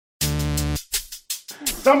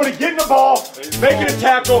Somebody getting the ball, making a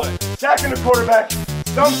tackle, sacking the quarterback,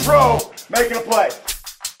 some pro making a play.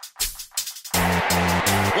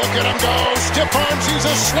 Look at him go, stiff arms, he's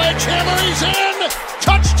a sledgehammer, he's in!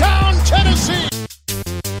 Touchdown, Tennessee!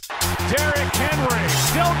 Derrick Henry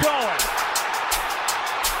still going.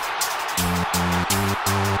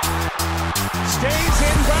 Stays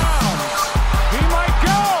in bounds. He might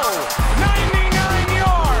go 99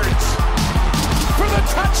 yards for the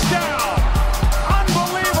touchdown.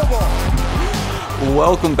 Unbelievable.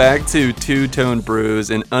 Welcome back to Two Tone Brews,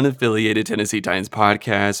 an unaffiliated Tennessee Titans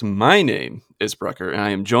podcast. My name is Brucker, and I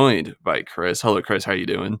am joined by Chris. Hello, Chris. How are you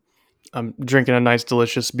doing? I'm drinking a nice,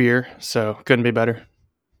 delicious beer, so couldn't be better.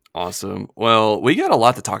 Awesome. Well, we got a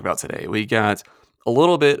lot to talk about today. We got a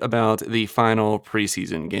little bit about the final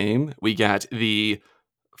preseason game. We got the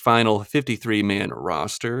final 53-man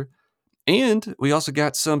roster. And we also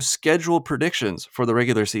got some scheduled predictions for the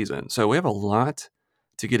regular season. So we have a lot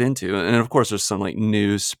to get into. And of course, there's some like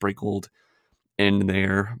news sprinkled in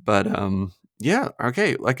there. But yeah,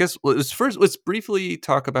 okay. I guess let's briefly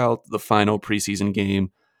talk about the final preseason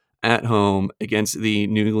game at home against the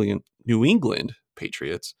New England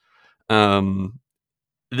Patriots.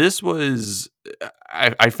 This was,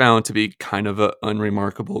 I found to be kind of an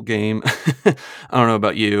unremarkable game. I don't know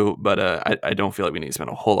about you, but I don't feel like we need to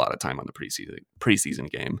spend a whole lot of time on the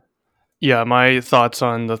preseason game. Yeah, my thoughts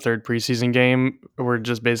on the third preseason game were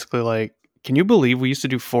just basically like, can you believe we used to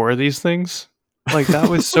do 4 of these things? Like, that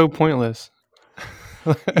was so pointless.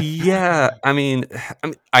 Yeah, I mean,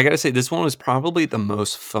 I gotta say, this one was probably the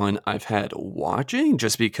most fun I've had watching,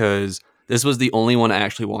 just because this was the only one I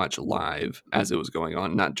actually watched live as it was going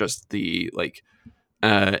on, not just the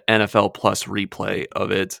NFL Plus replay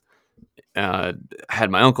of it.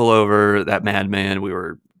 Had my uncle over, that madman. We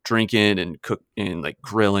were drinking and cooking and like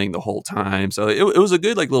grilling the whole time, so it was a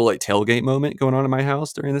good little tailgate moment going on in my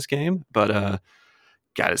house during this game. But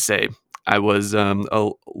gotta say, I was a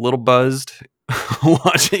little buzzed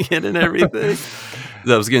watching it and everything.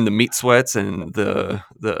 I was getting the meat sweats and the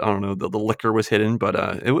I don't know, the liquor was hidden, but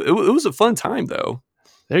it was a fun time though.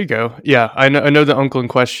 There you go. Yeah, I know the uncle in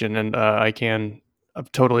question, and I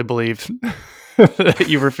totally believe that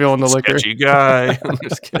you were feeling the liquor. Sketchy guy. I'm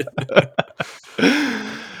just kidding.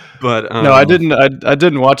 But no, I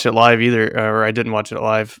didn't watch it live either, or I didn't watch it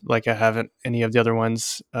live like I haven't any of the other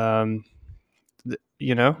ones. And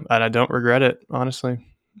I don't regret it, honestly.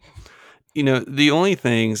 The only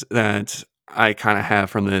things that I kind of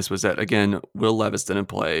have from this was that, again, Will Levis didn't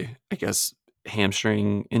play. I guess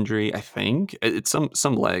hamstring injury, I think. It's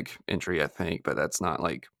some leg injury, I think, but that's not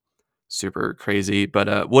like super crazy.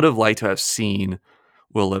 But would have liked to have seen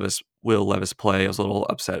Will Levis play. I was a little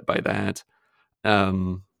upset by that.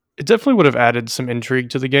 It definitely would have added some intrigue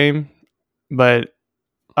to the game, but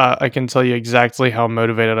I can tell you exactly how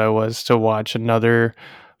motivated I was to watch another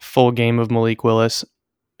full game of Malik Willis.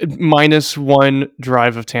 Minus one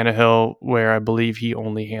drive of Tannehill where I believe he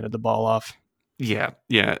only handed the ball off. Yeah.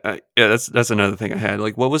 That's another thing I had.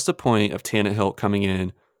 Like, what was the point of Tannehill coming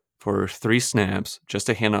in for 3 snaps just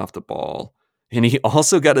to hand off the ball? And he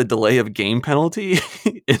also got a delay of game penalty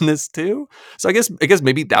in this too. So I guess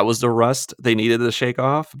maybe that was the rust they needed to shake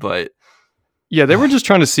off. But yeah, they were just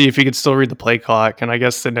trying to see if he could still read the play clock, and I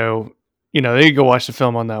guess they know, they could go watch the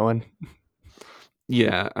film on that one.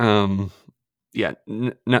 Yeah. Yeah,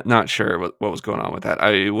 not sure what was going on with that.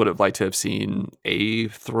 I would have liked to have seen a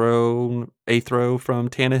throw from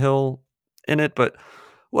Tannehill in it, but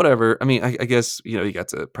whatever. I mean, I guess, he got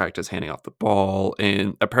to practice handing off the ball,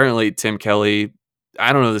 and apparently Tim Kelly,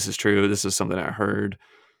 I don't know if this is true. This is something I heard.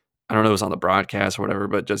 I don't know if it was on the broadcast or whatever,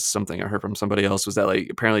 but just something I heard from somebody else was that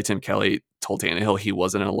apparently Tim Kelly told Tannehill he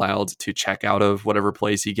wasn't allowed to check out of whatever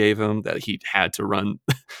plays he gave him, that he had to run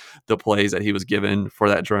the plays that he was given for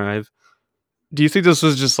that drive. Do you think this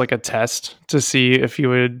was just like a test to see if he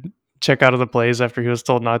would check out of the plays after he was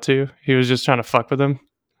told not to? He was just trying to fuck with him?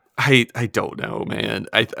 I don't know, man.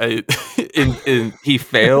 He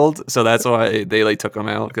failed, so that's why they took him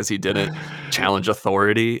out, because he didn't challenge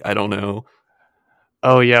authority. I don't know.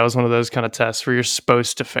 Oh yeah, it was one of those kind of tests where you're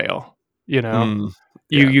supposed to fail. You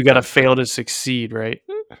got to fail to succeed, right?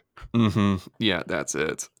 Mm-hmm. Yeah, that's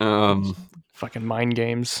it. Fucking mind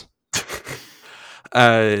games.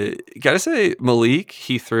 Gotta say, Malik,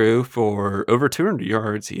 he threw for over 200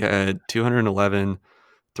 yards. He had 211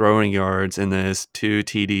 throwing yards in this, 2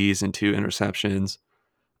 TDs and 2 interceptions.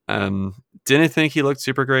 Didn't think he looked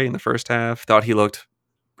super great in the first half. Thought he looked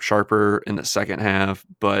sharper in the second half.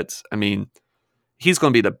 But I mean, he's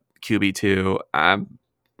going to be the QB2.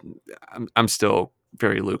 I'm still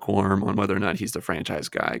very lukewarm on whether or not he's the franchise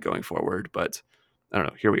guy going forward. But I don't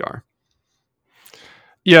know. Here we are.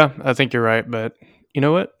 Yeah, I think you're right, but you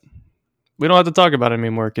know what? We don't have to talk about him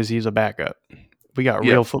anymore because he's a backup. We got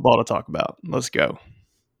Yep. real football to talk about. Let's go.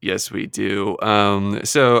 Yes, we do.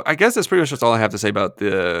 So I guess that's pretty much just all I have to say about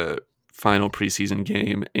the final preseason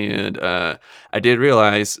game. And I did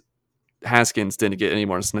realize Haskins didn't get any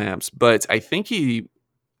more snaps, but I think he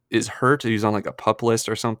is hurt. He's on like a pup list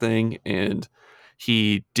or something. And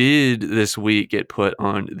he did this week get put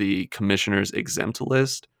on the commissioner's exempt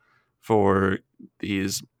list for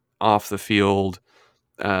these off the field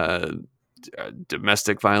uh,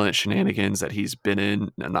 domestic violent shenanigans that he's been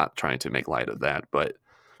in. I'm not trying to make light of that, but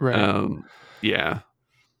Right. um, yeah.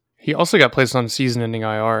 He also got placed on season-ending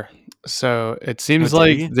IR. So it Oh, seems did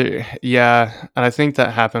like, he? yeah, and I think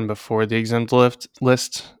that happened before the exempt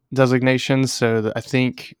list designation. So I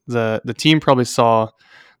think the team probably saw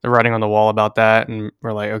the writing on the wall about that, and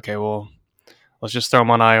we're like, okay, well, let's just throw him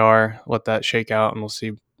on IR, let that shake out, and we'll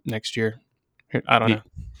see next year. I don't know.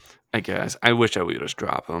 I guess I wish I would just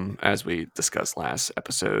drop him as we discussed last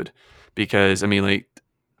episode, because I mean, like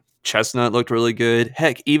Chestnut looked really good.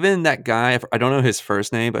 Heck, even that guy, I don't know his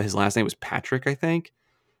first name, but his last name was Patrick, I think.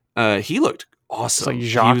 He looked It's like awesome. He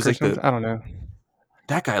Jacques was or like something. I don't know.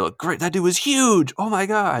 that guy looked great. That dude was huge. Oh my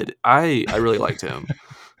god, I really liked him.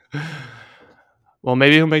 Well,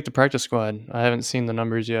 maybe he'll make the practice squad. I haven't seen the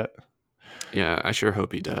numbers yet. Yeah, I sure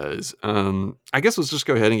hope he does. I guess let's just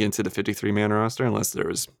go ahead and get into the 53-man roster, unless there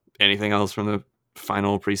was anything else from the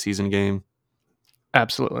final preseason game.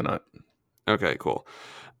 Absolutely not. Okay, cool.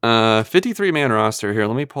 53-man roster here.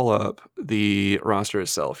 Let me pull up the roster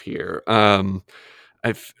itself here.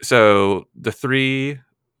 So we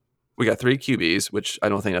got three QBs, which I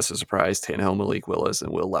don't think that's a surprise. Tannehill, Malik Willis,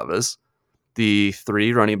 and Will Levis. The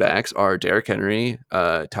three running backs are Derrick Henry,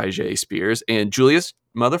 Tyjae Spears, and Julius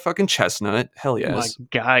motherfucking Chestnut. Hell My yes.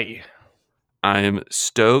 guy. I'm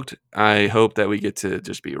stoked. I hope that we get to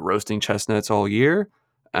just be roasting chestnuts all year.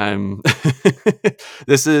 I'm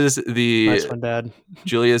this is Nice the one, Dad.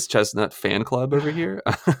 Julius Chestnut fan club over here.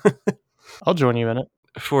 I'll join you in it.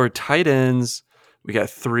 For tight ends, we got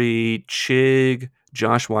three: Chig,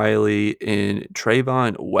 Josh Wiley, and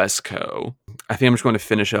Trayvon Wesco. I think I'm just going to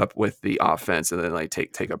finish up with the offense and then like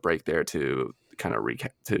take a break there to kind of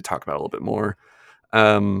recap to talk about it a little bit more.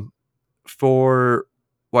 For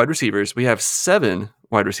wide receivers, we have 7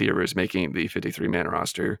 wide receivers making the 53-man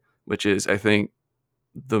roster, which is I think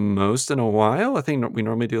the most in a while. I think we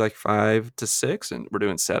normally do like 5 to 6, and we're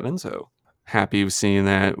doing 7. So happy with seeing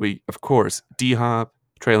that. We, of course, D Hop,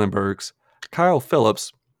 Traylon Burks, Kyle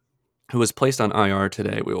Phillips, who was placed on IR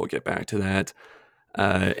today. We will get back to that.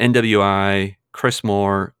 NWI, Chris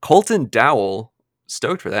Moore, Colton Dowell.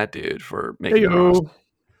 Stoked for that dude for making the roster.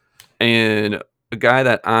 And a guy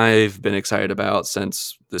that I've been excited about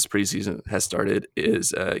since this preseason has started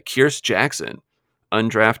is Kierce Jackson,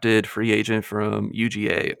 undrafted free agent from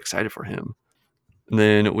UGA. Excited for him. And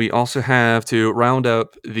then we also have to round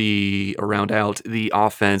out the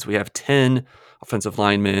offense. We have 10 offensive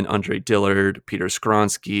linemen: Andre Dillard, Peter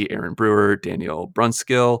Skronsky, Aaron Brewer, Daniel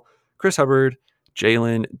Brunskill, Chris Hubbard,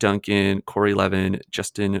 Jalen Duncan, Corey Levin,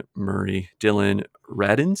 Justin Murray, Dylan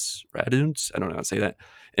Raduns. I don't know how to say that,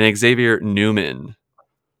 and Xavier Newman.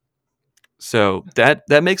 So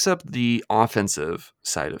that makes up the offensive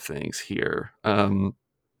side of things here.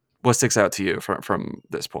 What sticks out to you from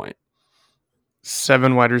this point?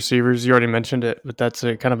 7 wide receivers. You already mentioned it, but that's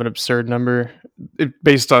a kind of an absurd number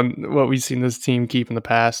based on what we've seen this team keep in the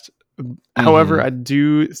past. However, I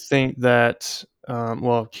do think that,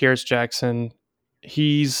 Kierce Jackson,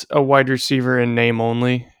 he's a wide receiver in name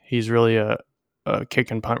only. He's really a kick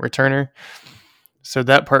and punt returner. So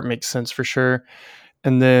that part makes sense for sure.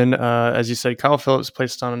 And then, as you said, Kyle Phillips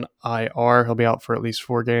placed on an IR. He'll be out for at least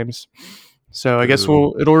 4 games. So I guess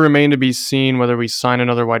Boo. it'll remain to be seen whether we sign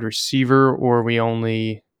another wide receiver or we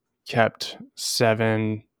only kept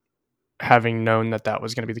 7, having known that that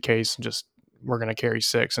was going to be the case, and just we're going to carry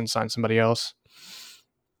 6 and sign somebody else.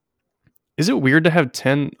 Is it weird to have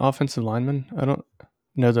 10 offensive linemen? I don't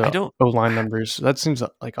know I the don't. O-line numbers. That seems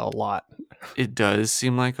like a lot. It does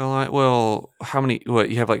seem like a lot. Well, how many? What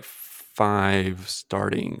you have like 5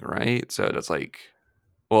 starting, right? So that's like,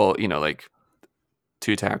 well, like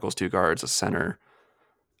 2 tackles, 2 guards, a center,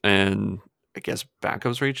 and I guess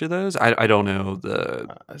backups for each of those. I don't know the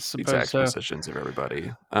I suppose exact so. positions of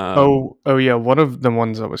everybody. Oh yeah, one of the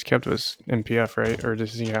ones that was kept was MPF, right? Or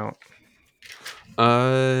does he count?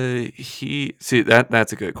 That's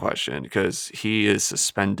a good question because he is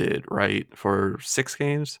suspended, right, for 6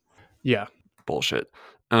 games. Yeah. Bullshit.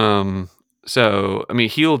 So I mean,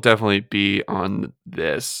 he'll definitely be on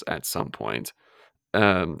this at some point.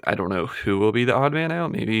 I don't know who will be the odd man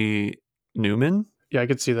out. Maybe Newman. Yeah, I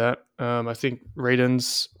could see that. I think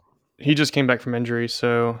Radens, he just came back from injury,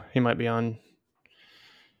 so he might be on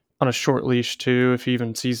a short leash too if he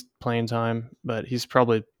even sees playing time. But he's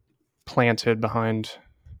probably planted behind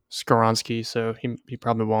Skoronski, so he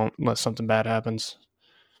probably won't unless something bad happens.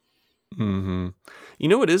 Hmm. You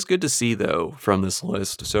know what is good to see though from this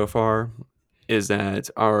list so far is that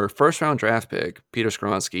our first round draft pick, Peter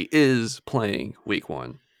Skronsky, is playing week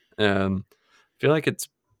one. I feel like it's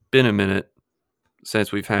been a minute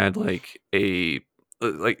since we've had I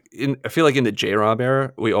feel like in the J Rob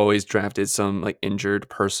era, we always drafted some like injured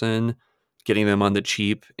person, getting them on the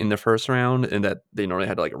cheap in the first round, and that they normally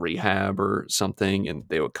had like rehab or something, and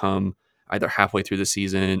they would come either halfway through the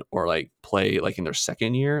season or like play like in their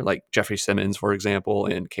second year, like Jeffrey Simmons, for example,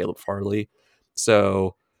 and Caleb Farley.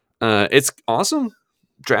 So it's awesome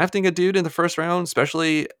drafting a dude in the first round,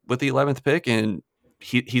 especially with the 11th pick, and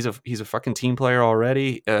he's a fucking team player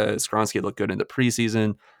already. Skronsky looked good in the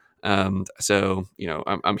preseason. So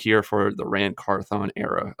I'm here for the Rand Carthon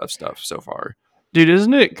era of stuff so far. Dude,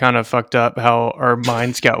 isn't it kind of fucked up how our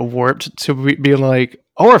minds got warped to being like,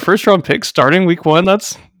 oh, our first round pick starting week one?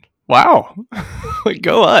 That's wow. Like,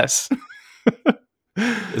 go us.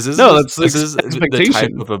 This is No, that's this is the type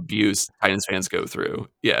expectation. of abuse Titans fans go through.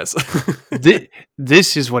 Yes.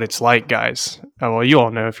 This is what it's like, guys. Oh, well, you all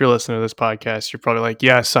know if you're listening to this podcast, you're probably like,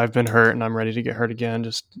 yes, I've been hurt and I'm ready to get hurt again.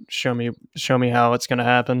 Just show me how it's going to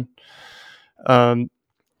happen.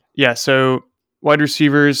 Yeah. So wide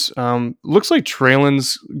receivers, looks like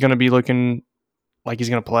Traylon's going to be looking like he's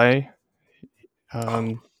going to play.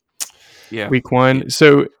 Yeah. Week one.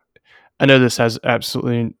 So I know this has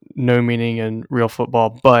absolutely no meaning in real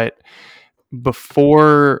football, but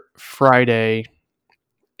before Friday,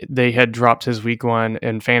 they had dropped his week one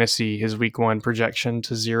in fantasy, his week one projection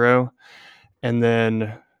to 0. And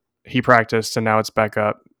then he practiced and now it's back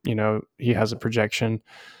up. He has a projection.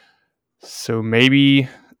 So maybe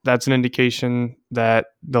that's an indication that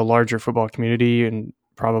the larger football community and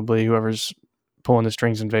probably whoever's pulling the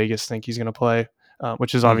strings in Vegas think he's going to play,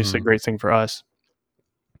 which is obviously a great thing for us.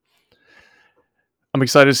 I'm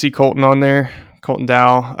excited to see Colton on there. Colton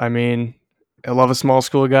Dow. I mean, I love a small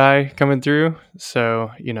school guy coming through. So,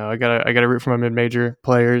 I gotta root for my mid-major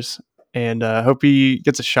players and hope he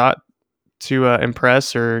gets a shot to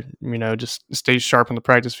impress or, just stays sharp on the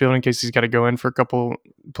practice field in case he's got to go in for a couple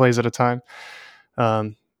plays at a time.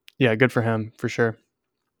 Yeah, good for him for sure.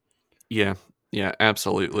 Yeah,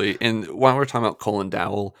 absolutely. And while we're talking about Colin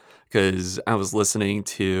Dowell, because I was listening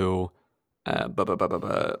to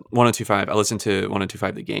 1025. I listen to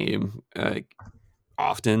 1025 The Game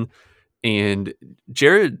often, and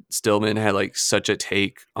Jared Stillman had like such a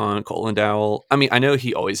take on Colin Dowell. I mean, I know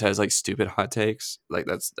he always has like stupid hot takes. Like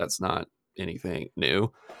that's not anything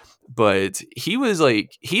new. But he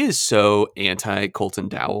is so anti Colton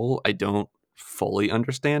Dowell. I don't fully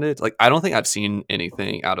understand it. Like, I don't think I've seen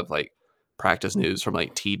anything out of like practice news from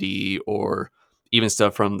like TD or even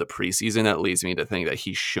stuff from the preseason that leads me to think that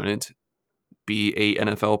he shouldn't be a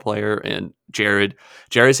NFL player. And Jared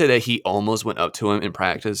said that he almost went up to him in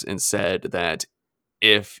practice and said that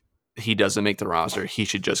if he doesn't make the roster, he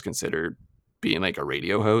should just consider being like a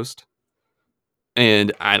radio host.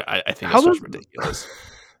 And I think that's just ridiculous.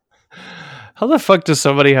 How the fuck does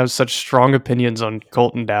somebody have such strong opinions on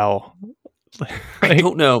Colton Dowell? I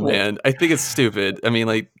don't know, man. I think it's stupid. I mean,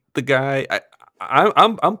 like the guy.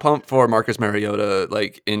 I'm pumped for Marcus Mariota,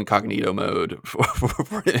 like incognito mode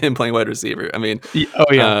for him playing wide receiver. I mean,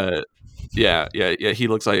 yeah. He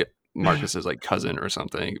looks like Marcus's like cousin or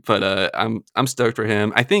something. But I'm stoked for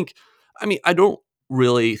him. I don't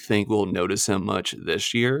really think we'll notice him much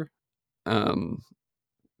this year.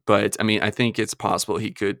 But I mean, I think it's possible he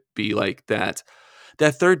could be like that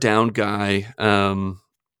third down guy.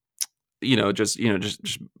 Just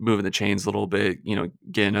moving the chains a little bit.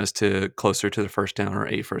 Getting us to closer to the first down or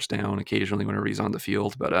a first down occasionally whenever he's on the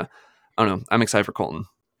field. But I don't know. I'm excited for Colton.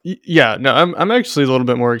 Yeah, no, I'm actually a little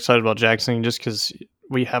bit more excited about Jackson just because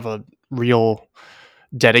we have a real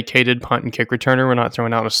dedicated punt and kick returner. We're not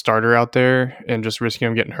throwing out a starter out there and just risking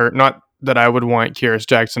him getting hurt. Not that I would want Kyrus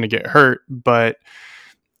Jackson to get hurt, but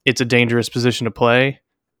it's a dangerous position to play,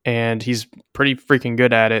 and he's pretty freaking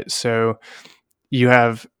good at it. So you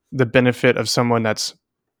have the benefit of someone that's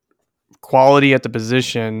quality at the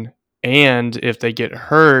position, and if they get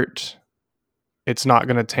hurt, it's not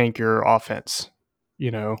going to tank your offense.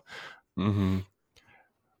 Mm-hmm.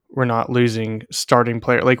 We're not losing starting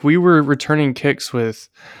player. Like we were returning kicks with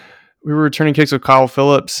Kyle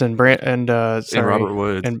Phillips and Robert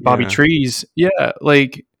Woods and Bobby Trees. Yeah,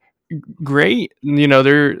 like great.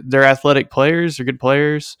 They're athletic players, they're good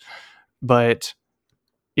players, but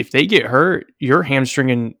if they get hurt, you're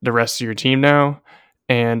hamstringing the rest of your team now.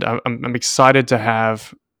 And I'm excited to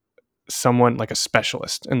have someone like a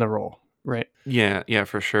specialist in the role, right? Yeah,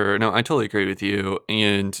 for sure. No, I totally agree with you.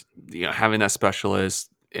 And having that specialist,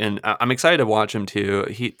 and I'm excited to watch him too.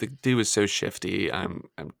 The dude was so shifty. I'm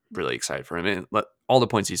really excited for him. And all the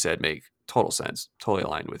points he said make total sense. Totally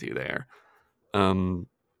aligned with you there.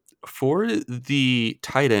 For the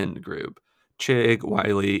tight end group, Chig,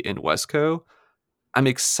 Wiley, and Wesco, I'm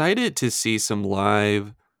excited to see some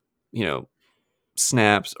live,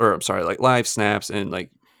 snaps, or I'm sorry, like live snaps and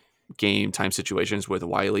like game time situations with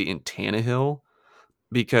Wiley and Tannehill,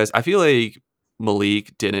 because I feel like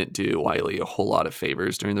Malik didn't do Wiley a whole lot of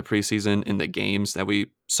favors during the preseason in the games that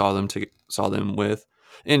we saw them with.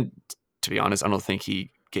 And to be honest, I don't think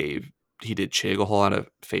he did Chig a whole lot of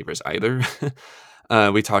favors either.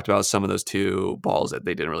 We talked about some of those two balls that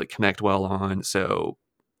they didn't really connect well on. So,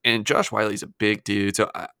 and Josh Wiley's a big dude, so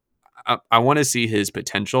I want to see his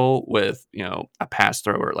potential with a pass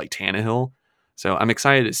thrower like Tannehill. So I'm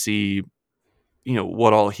excited to see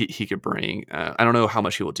what all he could bring. I don't know how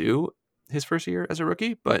much he will do his first year as a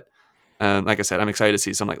rookie, but like I said, I'm excited to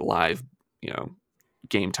see some like live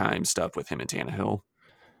game time stuff with him and Tannehill.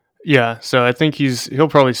 Yeah, so I think he'll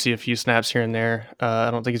probably see a few snaps here and there. I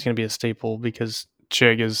don't think he's going to be a staple because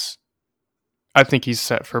I think he's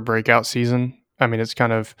set for a breakout season. I mean, it's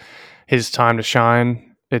kind of his time to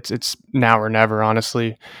shine. It's now or never,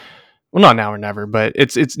 honestly. Well, not now or never, but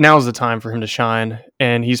it's now's the time for him to shine.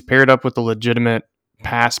 And he's paired up with a legitimate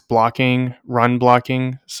run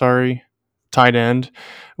blocking, tight end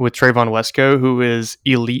with Trayvon Wesco, who is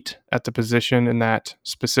elite at the position in that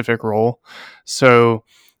specific role. So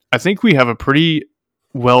I think we have a pretty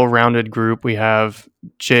well-rounded group. We have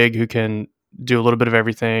Chig, who can do a little bit of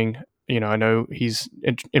everything. I know he's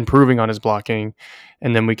improving on his blocking,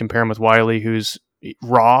 and then we compare him with Wiley, who's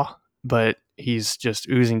raw, but he's just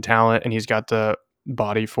oozing talent, and he's got the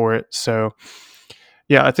body for it. So,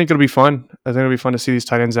 yeah, I think it'll be fun. I think it'll be fun to see these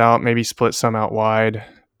tight ends out, maybe split some out wide,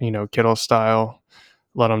 Kittle style.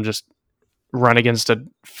 Let them just run against a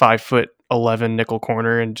 5'11" nickel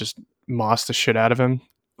corner and just moss the shit out of him.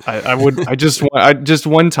 I just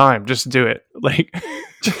one time, just do it. Like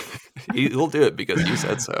He'll do it because you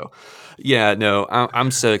said so. Yeah, no,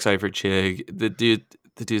 I'm so excited for Chig.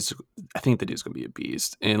 I think the dude's gonna be a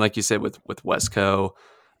beast. And like you said with Wesco,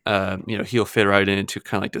 he'll fit right into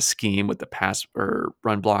kind of like the scheme with the pass or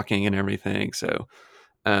run blocking and everything. So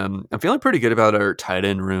I'm feeling pretty good about our tight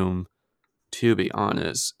end room, to be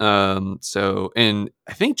honest. And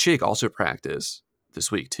I think Chig also practiced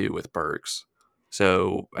this week too with Burks.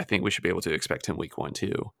 So I think we should be able to expect him week 1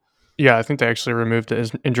 too. Yeah, I think they actually removed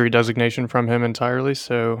his injury designation from him entirely.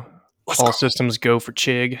 So all systems go for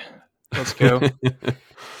Chig. Let's go.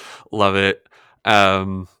 Love it.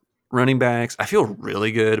 Running backs, I feel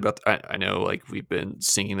really good about. I know, like we've been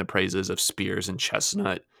singing the praises of Spears and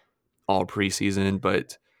Chestnut all preseason,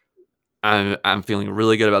 but I'm feeling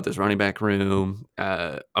really good about this running back room.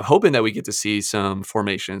 I'm hoping that we get to see some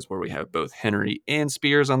formations where we have both Henry and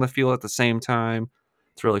Spears on the field at the same time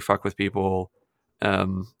to really fuck with people.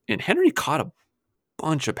 And Henry caught a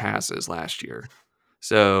bunch of passes last year,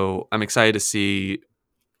 so I'm excited to see.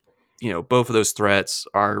 Both of those threats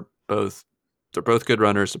they're both good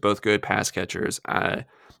runners, they're both good pass catchers. I'm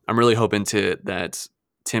really hoping that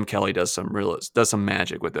Tim Kelly does some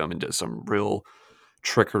magic with them and does some real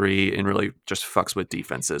trickery and really just fucks with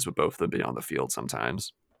defenses with both of them being on the field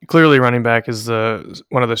sometimes. Clearly, running back is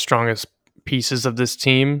one of the strongest pieces of this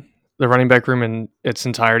team. The running back room in its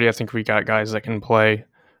entirety, I think we got guys that can play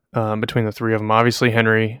between the three of them. Obviously,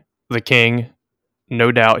 Henry, the king,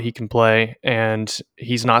 no doubt he can play, and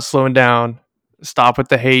he's not slowing down. Stop with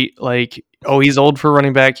the hate. Like, oh, he's old for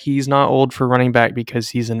running back. He's not old for running back because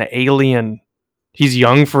he's an alien. He's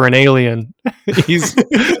young for an alien. he's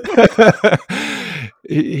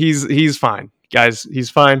he's fine, guys. He's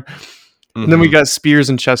fine. Mm-hmm. And then we got Spears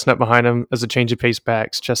and Chestnut behind him as a change of pace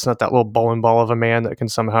backs. Chestnut, that little bowling ball of a man that can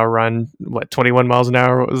somehow run 21 miles an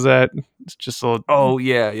hour. What was that? It's just a little. Oh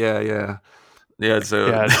yeah. So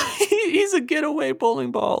yeah. He's a getaway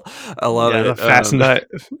bowling ball. I love it. The fast nut.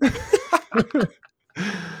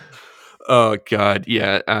 Oh god,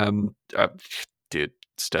 yeah. Dude,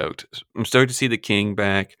 stoked. I'm stoked to see the King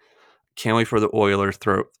back. Can't wait for the Oilers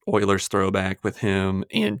throwback with him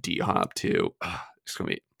and D Hop too. It's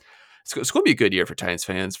gonna be a good year for Titans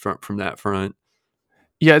fans from that front.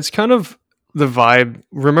 Yeah, it's kind of the vibe.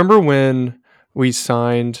 Remember when we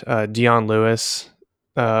signed Dion Lewis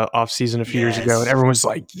off season a few years ago, and everyone was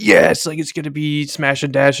like, "Yes, like it's gonna be smash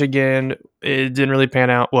and dash again." It didn't really pan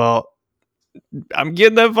out. Well, I'm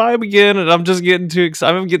getting that vibe again, and I'm just getting too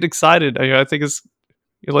excited. I'm getting excited. I think it's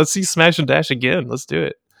let's see Smash and Dash again. Let's do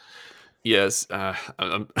it. Yes,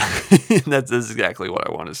 that's exactly what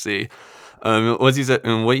I want to see. What you said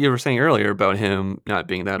and what you were saying earlier about him not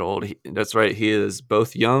being that old. That's right. He is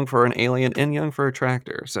both young for an alien and young for a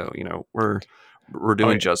tractor. So we're Oh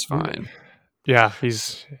doing just fine. yeah,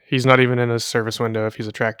 he's not even in a service window if he's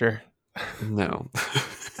a tractor. No,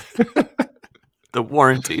 the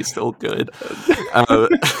warranty is still good.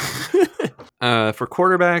 Uh, for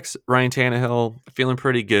quarterbacks, Ryan Tannehill, feeling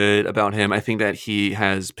pretty good about him. I think that he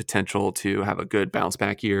has potential to have a good bounce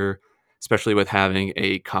back year, especially with having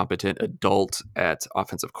a competent adult at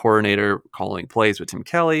offensive coordinator calling plays with Tim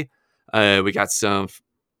Kelly. We got some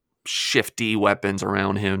shifty weapons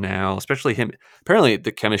around him now, especially him. Apparently,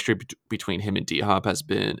 the chemistry between him and D Hop has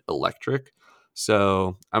been electric.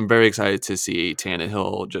 So I'm very excited to see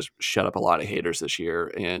Tannehill just shut up a lot of haters this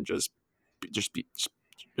year and just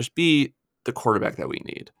be the quarterback that we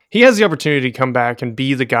need. He has the opportunity to come back and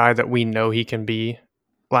be the guy that we know he can be.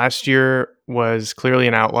 Last year was clearly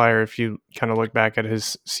an outlier if you kind of look back at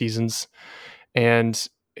his seasons. And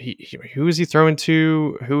who was he throwing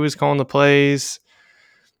to? Who was calling the plays?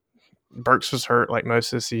 Burks was hurt like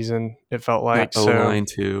most of the season, it felt like. That O So line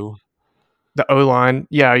too. the O line,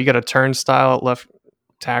 yeah, you got a turnstile at left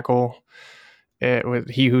tackle with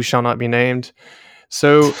he who shall not be named.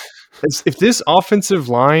 So if this offensive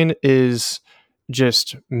line is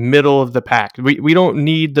just middle of the pack, we don't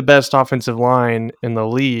need the best offensive line in the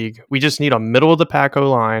league. We just need a middle of the pack O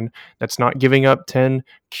line that's not giving up 10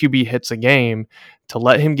 QB hits a game to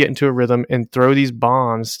let him get into a rhythm and throw these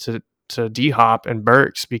bombs to D Hop and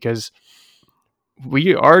Burks, because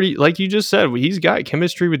we already, like you just said, he's got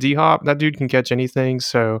chemistry with D Hop. That dude can catch anything.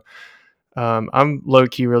 So I'm low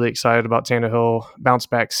key really excited about Tannehill bounce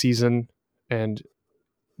back season, and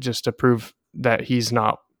just to prove that he's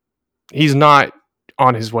not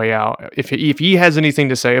on his way out. If he has anything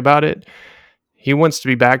to say about it, he wants to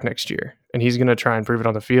be back next year, and he's going to try and prove it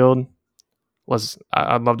on the field.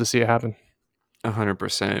 I'd love to see it happen.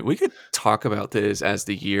 100%. We could talk about this as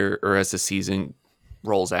the year or as the season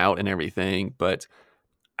rolls out and everything, but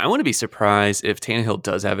I wouldn't be surprised if Tannehill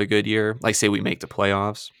does have a good year. Like, say we make the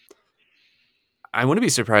playoffs. I wouldn't be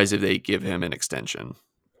surprised if they give him an extension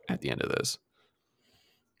at the end of this.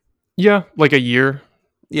 Yeah, like a year,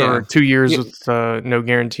 or 2 years Yeah. with no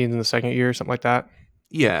guarantees in the second year, something like that.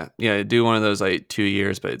 Yeah, do one of those like 2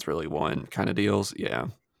 years, but it's really one kind of deals. Yeah.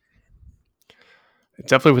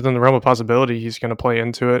 Definitely within the realm of possibility. He's going to play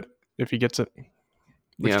into it if he gets it,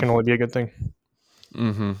 which Yeah. can only be a good thing.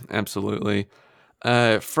 Absolutely.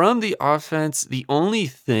 From the offense, the only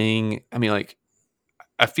thing, I mean, like,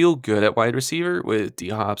 I feel good at wide receiver with D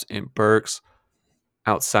Hops and Burks.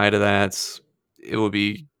 Outside of that, it would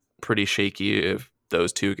be pretty shaky if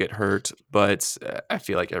those two get hurt, but I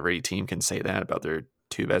feel like every team can say that about their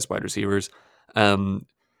two best wide receivers.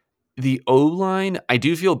 The O-line, I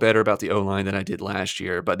do feel better about the O-line than I did last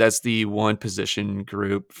year, but that's the one position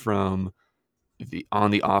group from on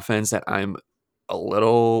the offense that I'm a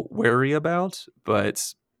little wary about,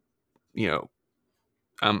 but you know,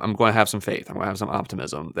 I'm going to have some faith. I'm going to have some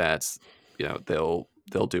optimism that they'll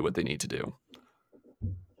do what they need to do.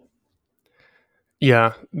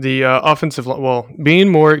 Yeah, the offensive line. Well, being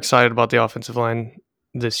more excited about the offensive line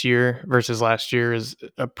this year versus last year is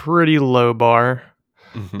a pretty low bar.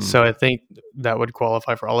 So I think that would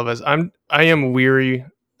qualify for all of us. I am weary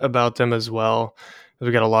about them as well.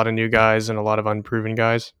 We got a lot of new guys and a lot of unproven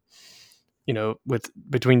guys. You know, with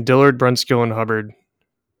between Dillard, Brunskill, and Hubbard,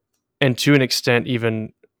 and to an extent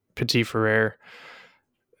even Petit Ferrer,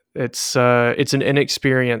 it's an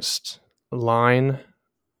inexperienced line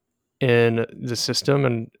in the system.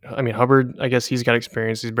 And I mean, Hubbard, I guess he's got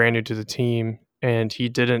experience. He's brand new to the team, and he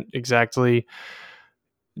didn't exactly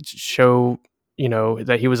show,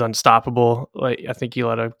 that he was unstoppable. Like, I think he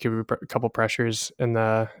let a couple pressures in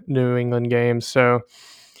the New England game. So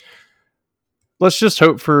let's just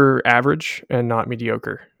hope for average and not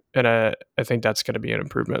mediocre. And I think that's going to be an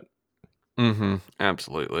improvement.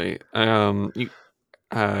 Absolutely. Would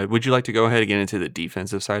you like to go ahead and get into the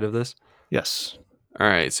defensive side of this? Yes. All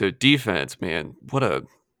right. So defense, man, what a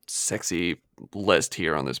sexy list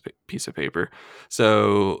here on this piece of paper.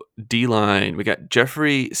 So D-line, we got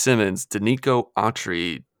Jeffrey Simmons, Danico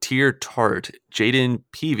Autry, Tier Tart, Jaden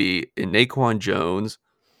Peavy, and Naquan Jones.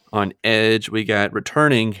 On edge, we got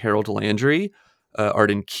returning Harold Landry,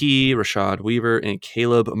 Arden Key, Rashad Weaver, and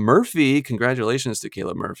Caleb Murphy. Congratulations to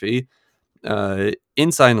Caleb Murphy.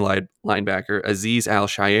 Inside linebacker, Aziz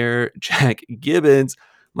Al-Shaair, Jack Gibbons,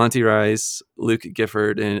 Monty Rice, Luke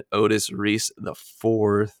Gifford, and Otis Reese the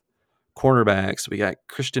fourth. Cornerbacks, we got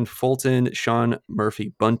Christian Fulton, Sean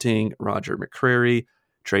Murphy-Bunting, Roger McCreary,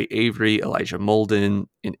 Trey Avery, Elijah Molden,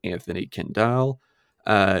 and Anthony Kendall.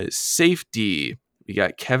 Safety, we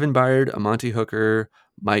got Kevin Byard, Amonte Hooker,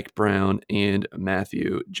 Mike Brown, and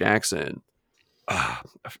Matthew Jackson. I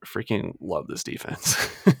freaking love this defense.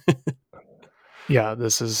 Yeah,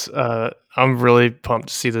 this is. I'm really pumped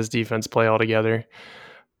to see this defense play all together.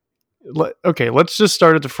 Okay, let's just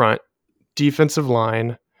start at the front. Defensive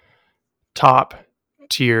line, top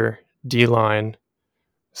tier D line.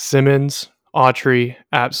 Simmons, Autry,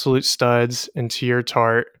 absolute studs, and Tier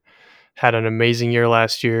Tart had an amazing year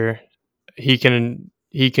last year. He can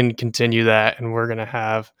continue that, and we're gonna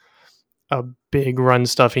have a big run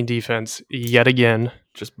stuffing defense yet again.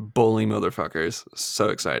 Just bully motherfuckers. So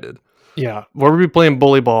excited. Yeah, we're gonna be playing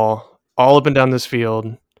bully ball all up and down this field.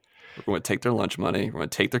 We're going to take their lunch money. We're going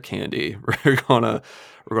to take their candy. We're gonna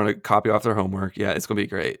copy off their homework. Yeah, it's going to be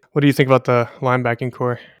great. What do you think about the linebacking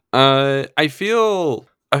core? I feel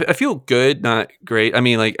good, not great. I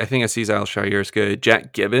mean, like, I think Aziz Al-Shaair is good.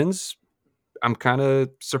 Jack Gibbons, I'm kind of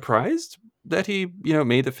surprised that he,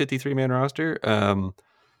 made the 53-man roster. I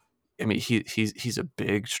mean, he's a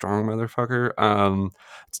big, strong motherfucker.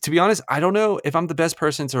 To be honest, I don't know if I'm the best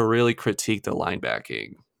person to really critique the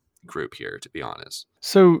linebacking group here, to be honest.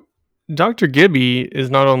 So Dr. Gibby is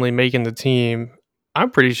not only making the team, I'm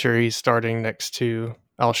pretty sure he's starting next to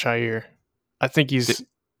Al-Shaair. I think he's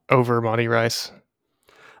over Monty Rice.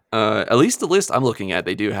 At least the list I'm looking at,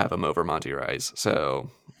 they do have him over Monty Rice. So,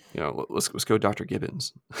 let's go Dr.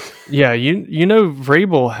 Gibbons. Yeah,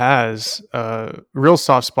 Vrabel has a real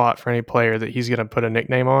soft spot for any player that he's going to put a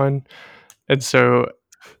nickname on. And so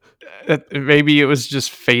maybe it was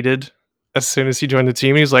just fated as soon as he joined the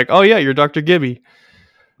team. He's like, oh, yeah, you're Dr. Gibby.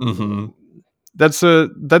 Mm-hmm. That's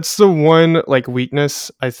the one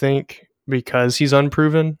weakness, I think, because he's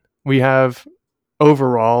unproven. We have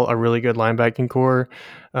overall a really good linebacking core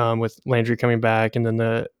with Landry coming back, and then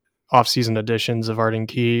the offseason additions of Arden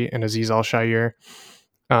Key and Aziz Al-Shaair.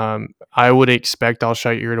 I would expect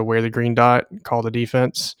Al-Shaair to wear the green dot, call the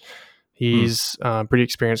defense. He's pretty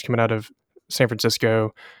experienced coming out of San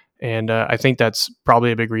Francisco, and I think that's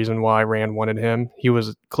probably a big reason why Rand wanted him. He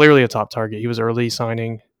was clearly a top target. He was early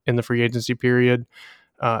signing in the free agency period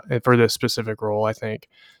for this specific role, I think.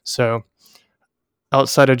 So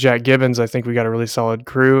outside of Jack Gibbons, I think we got a really solid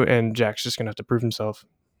crew, and Jack's just going to have to prove himself.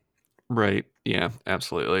 Right. Yeah,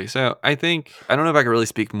 absolutely. So I don't know if I can really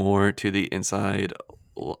speak more to the inside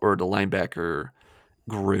or the linebacker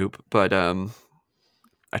group, but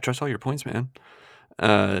I trust all your points, man.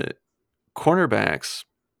 Cornerbacks,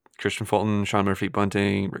 Christian Fulton, Sean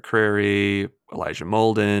Murphy-Bunting, McCreary, Elijah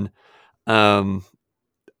Molden. I'm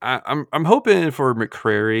hoping for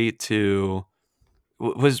McCreary to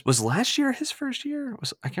was last year his first year?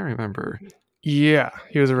 I can't remember. Yeah,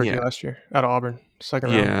 he was a rookie last year out of Auburn,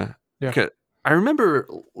 second round. Yeah. I remember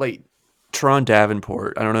Teron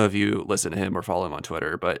Davenport. I don't know if you listen to him or follow him on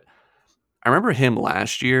Twitter, but I remember him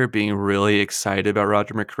last year being really excited about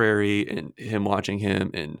Roger McCreary and him watching him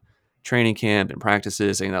in training camp and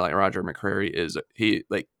practices, saying that Roger McCreary is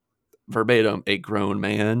verbatim a grown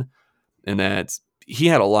man, and that he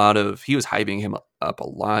was hyping him up a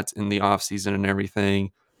lot in the offseason and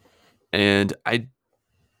everything. And I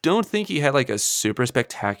don't think he had a super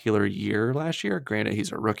spectacular year last year. Granted,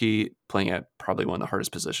 he's a rookie playing at probably one of the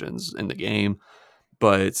hardest positions in the game,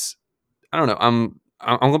 but I don't know. I'm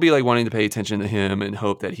gonna be wanting to pay attention to him and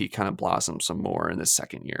hope that he kind of blossoms some more in this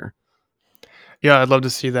second year. Yeah, I'd love to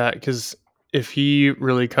see that, because if he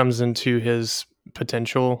really comes into his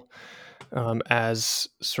potential as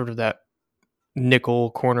sort of that nickel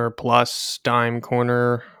corner plus dime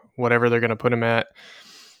corner, whatever they're going to put him at,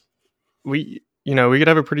 we could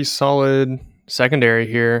have a pretty solid secondary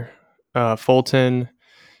here. Fulton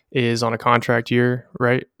is on a contract year,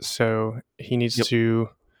 right? So he needs to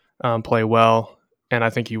play well, and I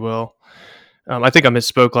think he will. I think I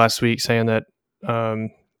misspoke last week saying that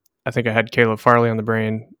I think I had Caleb Farley on the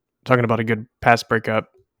brain talking about a good pass breakup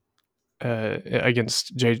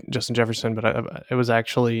against Justin Jefferson, but it was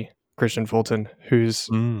actually Christian Fulton, who's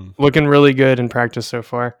looking really good in practice so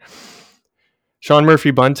far. Sean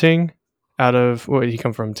Murphy-Bunting, he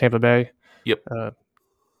come from Tampa Bay. Yep.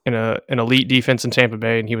 In an elite defense in Tampa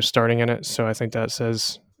Bay, and he was starting in it. So I think that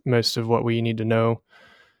says most of what we need to know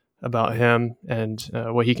about him and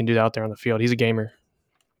what he can do out there on the field. He's a gamer.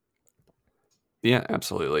 Yeah,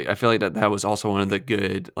 absolutely. I feel like that was also one of the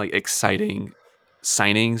good, exciting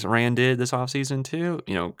signings Rand did this offseason too.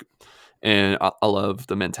 And I love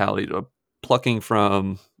the mentality of plucking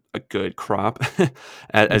from a good crop.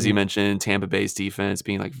 As you mentioned, Tampa Bay's defense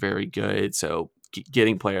being very good. So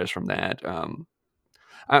getting players from that.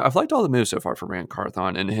 I've liked all the moves so far for Rand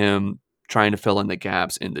Carthon and him trying to fill in the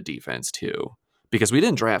gaps in the defense too, because we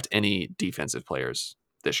didn't draft any defensive players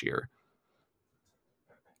this year.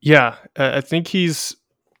 Yeah, I think he's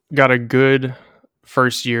got a good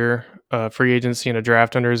first year free agency and a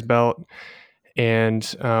draft under his belt.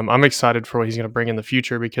 And I'm excited for what he's going to bring in the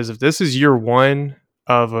future, because if this is year one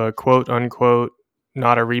of a quote unquote,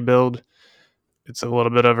 not a rebuild, it's a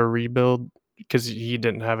little bit of a rebuild because he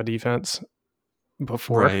didn't have a defense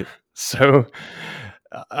before. Right. So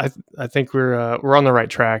I think we're on the right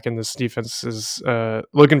track, and this defense is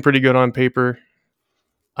looking pretty good on paper.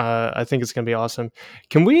 I think it's going to be awesome.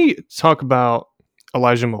 Can we talk about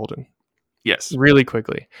Elijah Molden Yes. really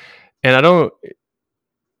quickly? And I don't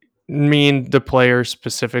mean the player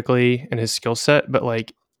specifically and his skill set, but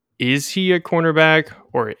like, is he a cornerback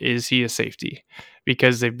or is he a safety?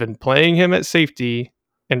 Because they've been playing him at safety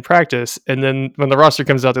in practice, and then when the roster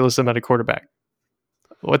comes out, they list him at a quarterback.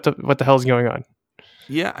 What the hell is going on?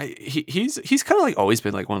 Yeah, he's kind of like always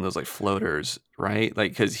been like one of those like floaters, right?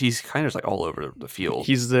 Like because he's kind of like all over the field.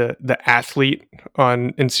 He's the athlete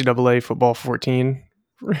on NCAA football 14.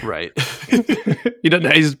 Right. He doesn't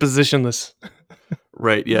know, he's positionless.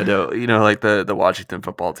 Right. Yeah. No. Like the Washington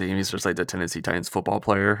football team. He's just like the Tennessee Titans football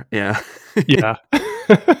player. Yeah. Yeah.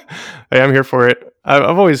 Hey, I'm here for it.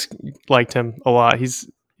 I've always liked him a lot.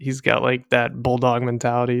 He's got like that bulldog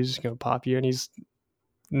mentality. He's just gonna pop you, and he's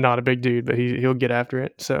not a big dude, but he'll get after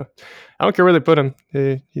it. So I don't care where they put him.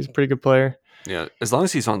 He's a pretty good player. Yeah. As long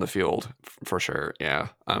as he's on the field, for sure. Yeah.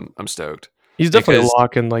 I'm stoked. He's definitely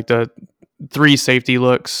locking like the 3 safety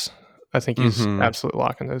looks. I think he's absolutely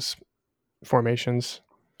locking those formations.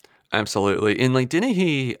 Absolutely. And like, didn't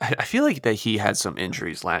he? I feel like that he had some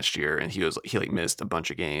injuries last year, and he like missed a bunch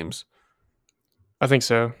of games. I think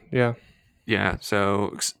so. Yeah. Yeah.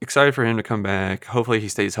 So excited for him to come back. Hopefully he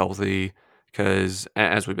stays healthy, because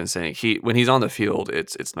as we've been saying, when he's on the field,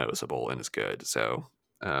 it's noticeable and it's good. So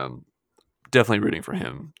definitely rooting for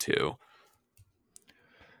him too.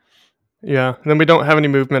 Yeah. And then we don't have any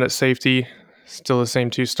movement at safety. Still the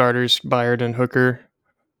same 2 starters, Byard and Hooker,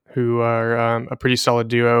 who are a pretty solid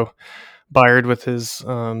duo. Byard with his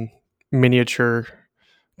miniature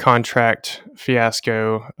contract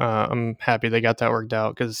fiasco. I'm happy they got that worked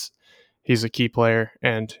out, because he's a key player.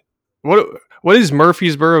 And what is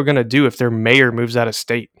Murfreesboro going to do if their mayor moves out of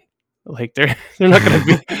state? Like they're not going to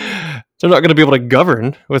be they're not going to be able to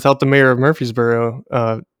govern without the mayor of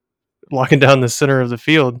Murfreesboro locking down the center of the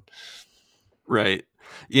field. Right.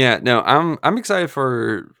 Yeah, no, I'm excited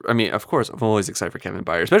for. I mean, of course, I'm always excited for Kevin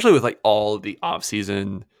Byard, especially with like all the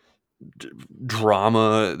offseason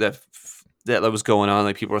drama that was going on.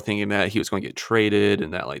 Like people were thinking that he was going to get traded,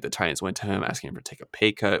 and that like the Titans went to him asking him to take a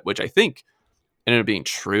pay cut, which I think ended up being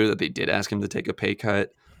true, that they did ask him to take a pay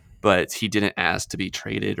cut, but he didn't ask to be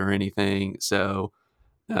traded or anything. So,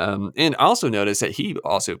 and I also noticed that he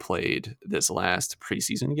also played this last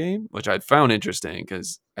preseason game, which I found interesting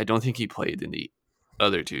because I don't think he played in the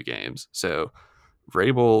other 2 games. So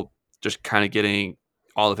Vrabel just kind of getting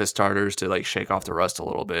all of his starters to like shake off the rust a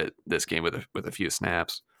little bit this game with a few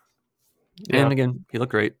snaps. Yeah. And again, he looked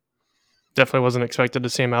great. Definitely wasn't expected to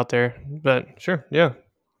see him out there, but sure, yeah.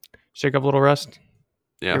 Shake up a little rust.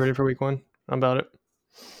 Yeah. Get ready for week 1. I'm about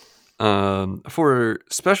it. For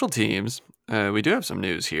special teams, we do have some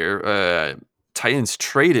news here. Titans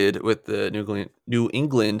traded with the New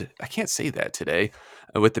England. I can't say that today.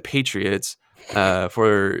 With the Patriots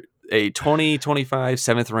for a 2025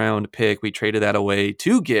 7th round pick. We traded that away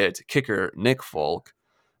to get kicker Nick Folk.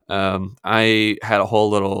 I had a whole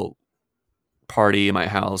little party in my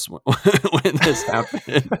house when this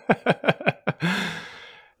happened.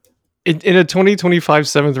 In a 2025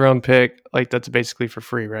 7th round pick, like that's basically for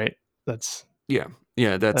free, right? That's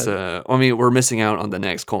that's I mean, we're missing out on the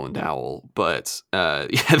next Colin Dowell, but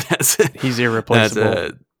he's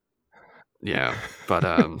irreplaceable. Yeah, but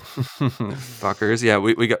fuckers. Yeah,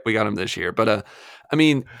 we got him this year. But I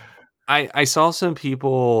mean, I saw some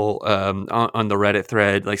people on the Reddit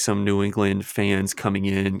thread, like some New England fans coming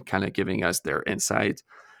in, kind of giving us their insight.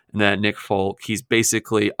 And that Nick Folk, he's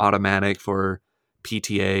basically automatic for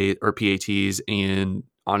PTA or PATs and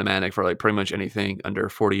automatic for like pretty much anything under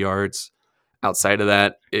 40 yards. Outside of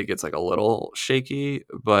that, it gets like a little shaky.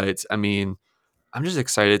 But I mean, I'm just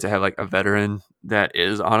excited to have like a veteran that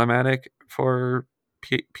is automatic for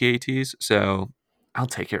PATs. So I'll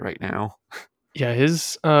take it right now. Yeah,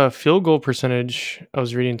 his field goal percentage, I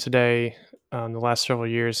was reading today, the last several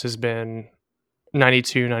years has been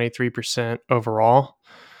 92, 93% overall.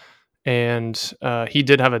 And he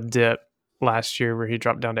did have a dip last year where he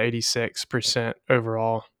dropped down to 86%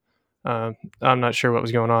 overall. I'm not sure what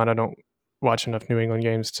was going on. I don't watch enough New England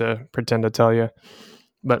games to pretend to tell you,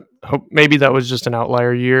 but maybe that was just an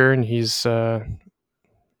outlier year, and he's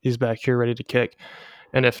back here ready to kick.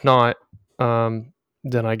 And if not,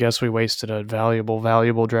 then I guess we wasted a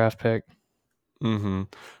valuable draft pick. Mm-hmm.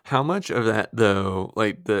 How much of that though,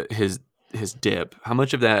 like his dip, how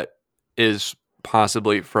much of that is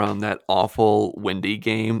possibly from that awful windy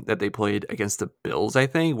game that they played against the Bills, I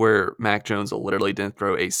think, where Mac Jones literally didn't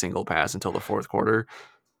throw a single pass until the fourth quarter?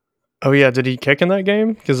 Oh yeah, did he kick in that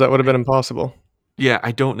game? Because that would have been impossible. Yeah,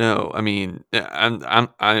 I don't know. I mean,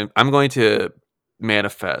 I'm going to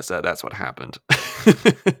manifest that that's what happened.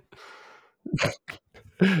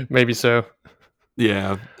 Maybe so.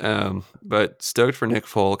 Yeah, but stoked for Nick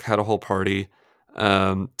Folk. Had a whole party.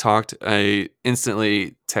 Talked. I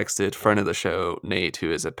instantly texted friend of the show Nate,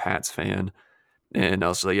 who is a Pats fan, and I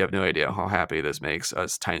was like, "You have no idea how happy this makes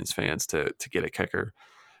us Titans fans to get a kicker."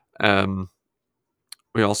 Um,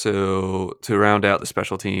 we also, to round out the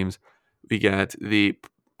special teams, we got the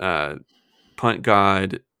uh, punt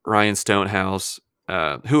god Ryan Stonehouse,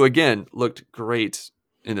 who again looked great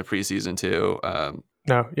in the preseason too.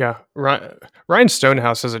 No, yeah. Ryan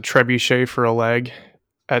Stonehouse has a trebuchet for a leg.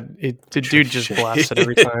 The dude just blasts it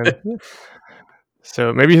every time.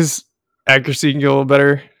 So maybe his accuracy can get a little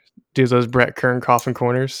better. Do those Brett Kern coffin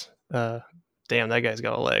corners. Damn, that guy's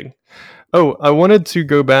got a leg. Oh, I wanted to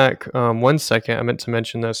go back 1 second. I meant to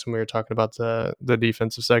mention this when we were talking about the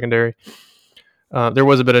defensive secondary. There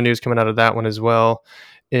was a bit of news coming out of that one as well.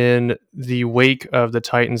 In the wake of the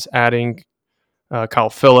Titans adding Kyle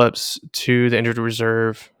Phillips to the injured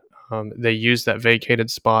reserve, they used that vacated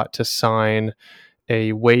spot to sign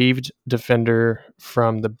a waived defender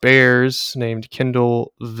from the Bears named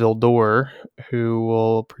Kendall Vildor, who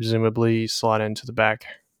will presumably slot into the back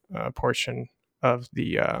portion of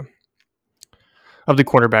the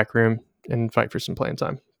cornerback room and fight for some playing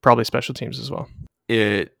time. Probably special teams as well.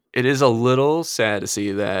 It is a little sad to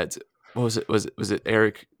see that. What was it? Was it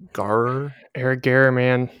Eric Garrer? Eric Garrer,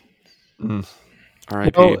 man.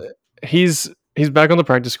 R.I.P. You know, he's back on the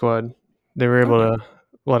practice squad. They were able to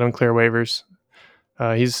let him clear waivers.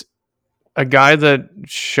 He's a guy that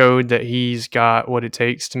showed that he's got what it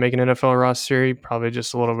takes to make an NFL roster. Probably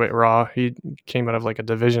just a little bit raw. He came out of like a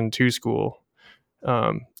Division II school,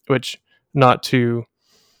 which not to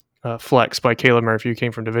flex by Caleb Murphy, who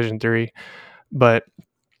came from Division III, but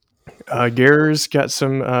Garrett's got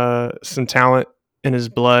some talent in his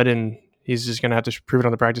blood, and he's just going to have to prove it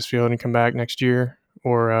on the practice field and come back next year,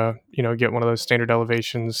 or get one of those standard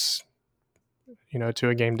elevations, to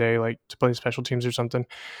a game day, like to play special teams or something.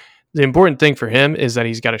 The important thing for him is that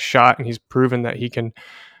he's got a shot, and he's proven that he can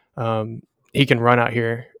run out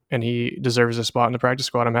here, and he deserves a spot in the practice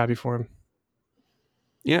squad. I'm happy for him.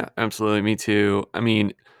 Yeah, absolutely. Me too. I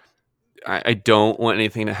mean, I don't want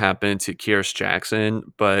anything to happen to Kyrus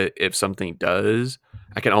Jackson, but if something does,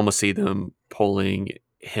 I can almost see them pulling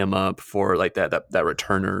him up for like that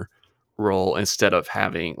returner role instead of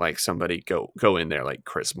having like somebody go in there like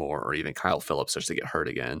Chris Moore or even Kyle Phillips just to get hurt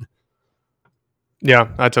again. Yeah,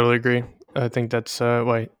 I totally agree. I think that's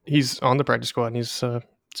why he's on the practice squad, and it's going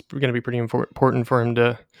to be pretty important for him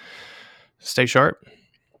to stay sharp.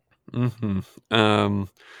 Mm-hmm.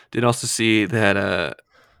 Did also see that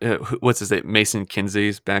what's his name? Mason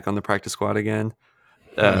Kinsey's back on the practice squad again.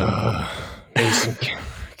 Mason,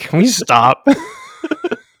 can we stop?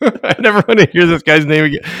 I never want to hear this guy's name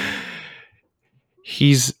again.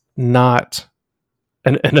 He's not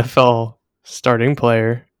an NFL starting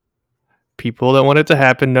player. People that want it to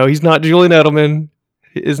happen. No, he's not Julian Edelman.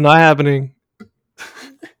 It is not happening.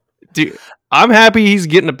 Dude, I'm happy he's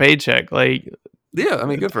getting a paycheck. Like, yeah, I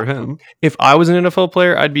mean, good for him. If I was an NFL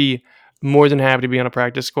player, I'd be more than happy to be on a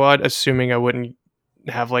practice squad, assuming I wouldn't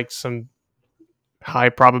have like some high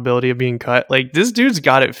probability of being cut. Like, this dude's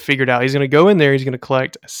got it figured out. He's going to go in there. He's going to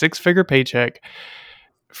collect a 6-figure paycheck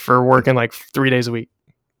for working like 3 days a week.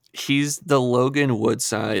 He's the Logan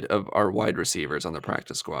Woodside of our wide receivers on the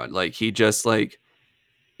practice squad. Like, he just like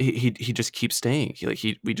he just keeps staying.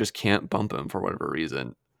 We just can't bump him for whatever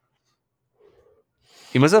reason.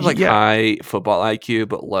 He must have like high football IQ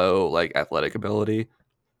but low like athletic ability.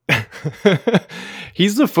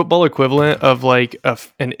 He's the football equivalent of like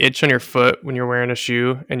an itch on your foot when you're wearing a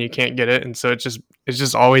shoe and you can't get it, and so it's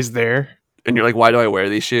just always there. And you're like, why do I wear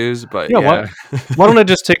these shoes? But yeah. Why don't I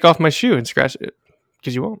just take off my shoe and scratch it?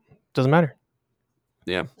 Because you won't. Doesn't matter.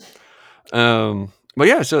 Yeah. But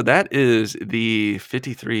yeah, so that is the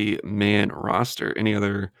 53-man roster. Any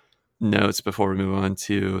other notes before we move on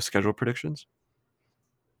to schedule predictions?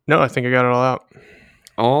 No, I think I got it all out.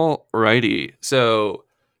 All righty. So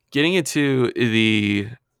getting into the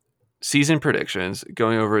season predictions,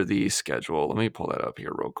 going over the schedule. Let me pull that up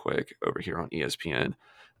here real quick over here on ESPN.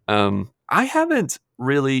 I haven't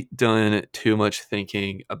really done too much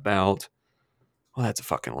thinking about. Well, that's a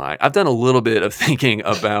fucking lie. I've done a little bit of thinking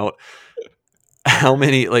about how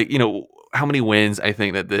many, how many wins I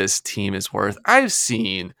think that this team is worth. I've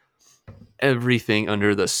seen everything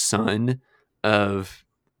under the sun of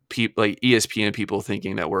people like ESPN people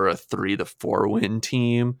thinking that we're a 3 to 4 win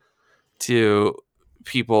team to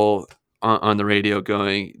people on the radio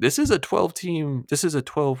going, this is a 12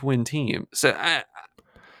 win team. So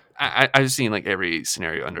I've seen like every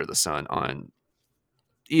scenario under the sun on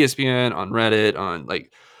ESPN, on Reddit, on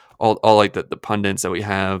like all like the pundits that we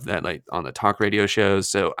have that like on the talk radio shows.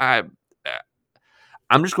 So I'm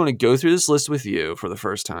just going to go through this list with you for the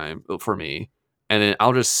first time for me, and then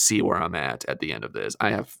I'll just see where I'm at the end of this.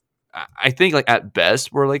 I think like at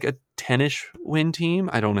best we're like a 10-ish win team.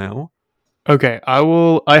 I don't know. Okay,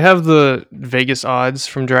 I have the Vegas odds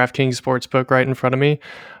from DraftKings Sportsbook right in front of me.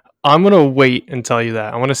 I'm gonna wait and tell you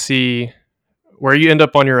that. I want to see where you end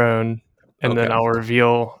up on your own, and then Okay. I'll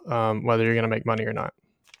reveal whether you're gonna make money or not.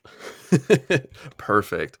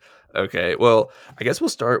 Perfect. Okay. Well, I guess we'll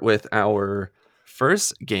start with our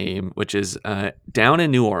first game, which is down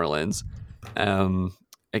in New Orleans.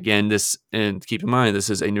 Again, and keep in mind, this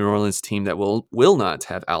is a New Orleans team that will not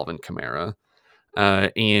have Alvin Kamara,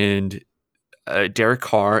 and Derek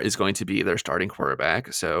Carr is going to be their starting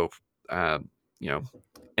quarterback. So,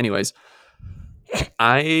 anyways,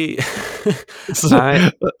 I That's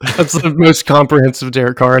the most comprehensive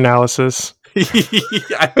Derek Carr analysis.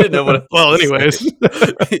 I didn't know what. Well, anyways,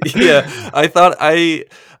 yeah, I thought I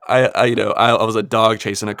was a dog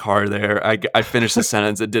chasing a car there. I finished the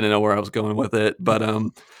sentence and didn't know where I was going with it, but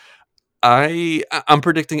I'm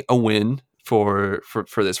predicting a win for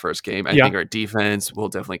this first game. I think our defense will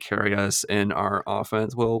definitely carry us, and our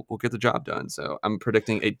offense will get the job done. So I'm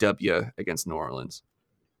predicting a W against New Orleans.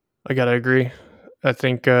 I gotta agree. I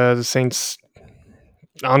think the Saints.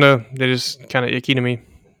 I don't know. They're just kind of icky to me.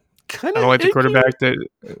 I don't like the quarterback.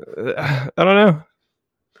 I don't know.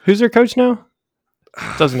 Who's their coach now?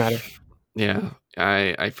 Doesn't matter. Yeah,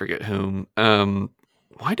 I forget whom.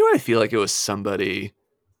 Why do I feel like it was somebody?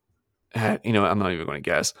 I'm not even going to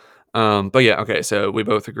guess. But yeah, okay. So we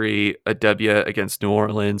both agree a W against New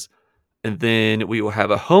Orleans, and then we will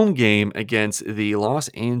have a home game against the Los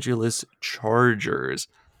Angeles Chargers.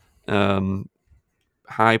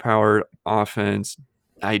 High-powered offense.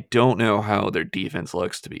 I don't know how their defense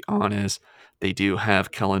looks, to be honest. They do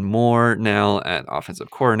have Kellen Moore now at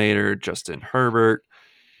offensive coordinator, Justin Herbert.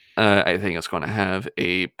 I think it's going to have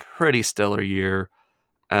a pretty stellar year.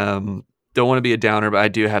 Don't want to be a downer, but I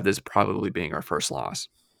do have this probably being our first loss.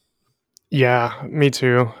 Yeah, me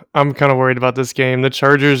too. I'm kind of worried about this game. The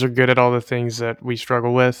Chargers are good at all the things that we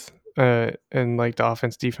struggle with in like the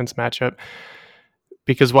offense-defense matchup.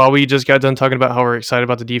 Because while we just got done talking about how we're excited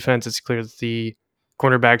about the defense, it's clear that the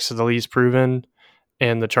cornerbacks are the least proven,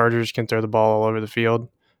 and the Chargers can throw the ball all over the field,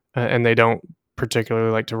 and they don't particularly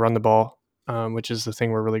like to run the ball, which is the thing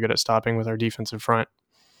we're really good at stopping with our defensive front.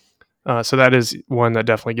 So that is one that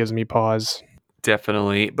definitely gives me pause.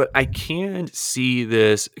 Definitely, but I can see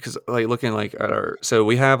this because like looking like at so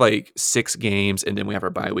we have like 6 games, and then we have our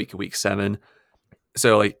bye week 7.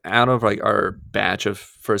 So like out of like our batch of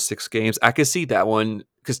first 6 games, I could see that one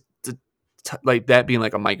because like that being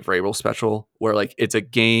like a Mike Vrabel special where like it's a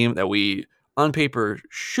game that we on paper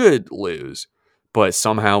should lose, but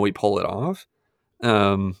somehow we pull it off.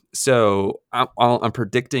 So I'm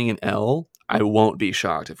predicting an L. I won't be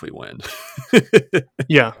shocked if we win.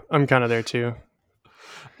 Yeah, I'm kind of there too.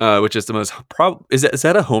 Which is the most is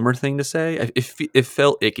that a homer thing to say? It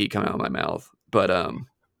felt icky coming out of my mouth, but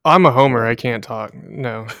I'm a homer. I can't talk.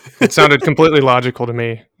 No, it sounded completely logical to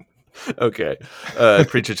me. Okay,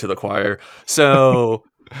 preach it to the choir. So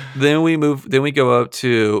then we go up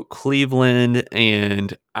to Cleveland,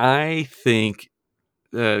 and I think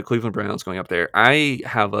the Cleveland Browns going up there. I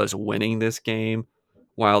have us winning this game,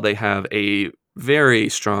 while they have a very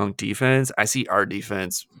strong defense. I see our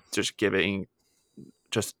defense just giving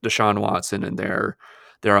just Deshaun Watson and their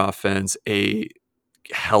offense a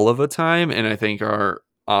hell of a time, and I think our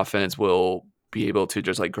offense will be able to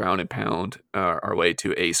just like ground and pound our way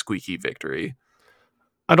to a squeaky victory.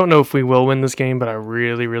 I don't know if we will win this game, but I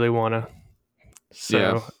really, really want to.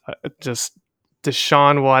 So just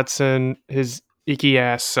Deshaun Watson, his icky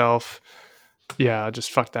ass self. Yeah,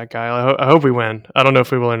 just fuck that guy. I hope we win. I don't know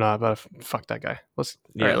if we will or not, but fuck that guy. All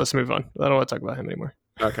right, let's move on. I don't want to talk about him anymore.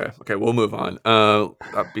 Okay, we'll move on.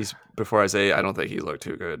 Before I say, I don't think he looked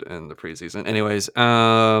too good in the preseason. Anyways,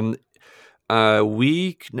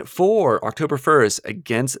 Week 4, October 1st,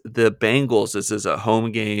 against the Bengals. This is a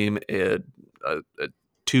home game, a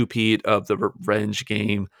two-peat of the revenge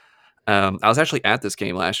game. I was actually at this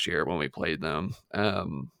game last year when we played them.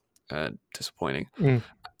 Disappointing.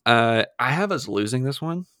 I have us losing this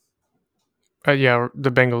one. Yeah,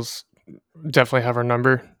 the Bengals definitely have our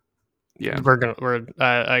number. Yeah,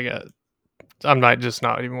 I might just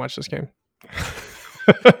not even watch this game.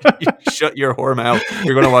 Shut your whore mouth.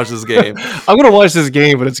 You're going to watch this game. I'm going to watch this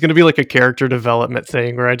game, but it's going to be like a character development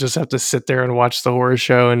thing where I just have to sit there and watch the horror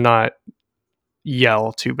show and not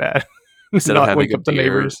yell too bad. Instead not of having wake a up the beer,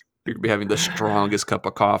 neighbors. you're going to be having the strongest cup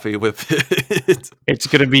of coffee with it. It's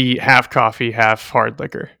going to be half coffee, half hard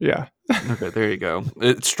liquor. Yeah. Okay, there you go.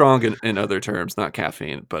 It's strong in other terms, not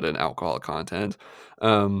caffeine, but in alcohol content.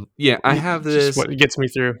 Yeah, I have this. Just what gets me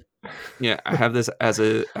through. Yeah, I have this as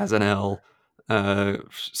an L.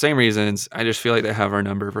 Same reasons. I just feel like they have our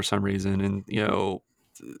number for some reason, and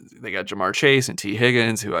they got Jamar Chase and T.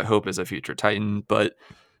 Higgins, who I hope is a future Titan. But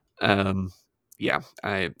yeah,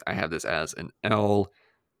 I have this as an L.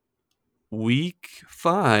 Week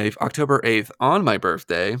 5, October 8th, on my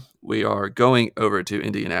birthday, we are going over to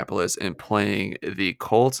Indianapolis and playing the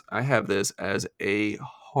Colts. I have this as a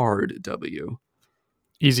hard W.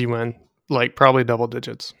 Easy win, like probably double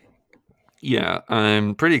digits. Yeah,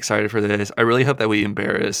 I'm pretty excited for this. I really hope that we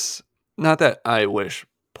embarrass, not that I wish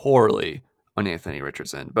poorly on Anthony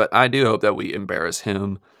Richardson, but I do hope that we embarrass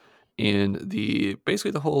him in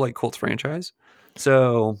basically the whole like Colts franchise.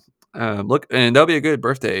 So look, and that'll be a good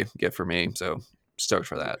birthday gift for me. So stoked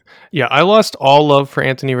for that. Yeah, I lost all love for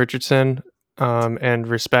Anthony Richardson and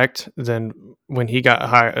respect then when he got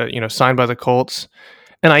signed by the Colts.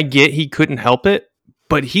 And I get he couldn't help it,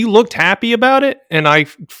 but he looked happy about it, and I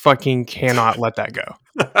fucking cannot let that go.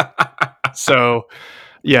 So,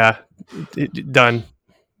 yeah, done.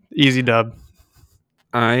 Easy dub.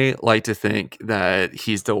 I like to think that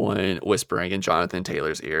he's the one whispering in Jonathan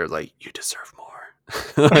Taylor's ear, like, you deserve more.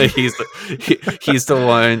 Like he's the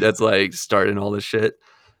one that's like starting all this shit.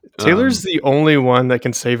 Taylor's the only one that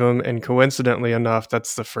can save him, and coincidentally enough,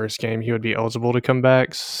 that's the first game he would be eligible to come back.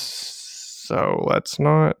 So let's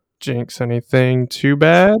not jinx anything too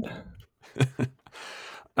bad.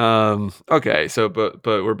 Okay, so but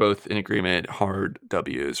we're both in agreement, hard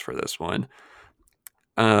W's for this one.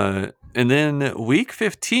 And then week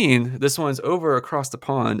 15, this one's over across the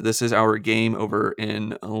pond. This is our game over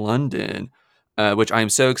in London, which I'm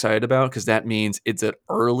so excited about because that means it's an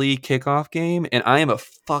early kickoff game, and I am a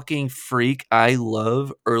fucking freak. I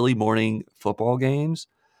love early morning football games.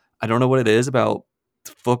 I don't know what it is about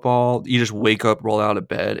football. You just wake up, roll out of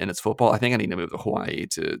bed, and it's football. I think I need to move to Hawaii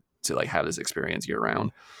to like have this experience year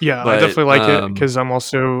round. Yeah, But, I definitely like it because I'm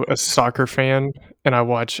also a soccer fan, and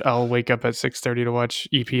I'll wake up at 6:30 to watch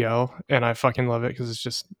EPL, and I fucking love it because it's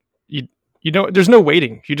just there's no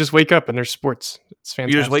waiting. You just wake up and there's sports. It's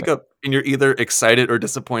fantastic. You just wake up and you're either excited or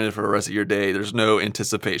disappointed for the rest of your day. There's no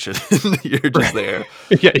anticipation. You're just there.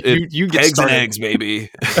 Yeah, you get eggs started. and eggs, baby.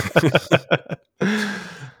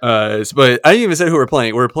 But I didn't even say who we're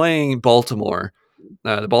playing. We're playing Baltimore,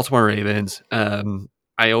 the Baltimore Ravens.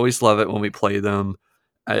 I always love it when we play them.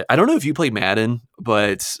 I don't know if you play Madden,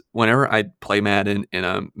 but whenever I play Madden in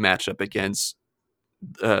a matchup against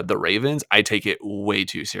the Ravens, I take it way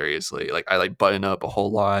too seriously. Like I like button up a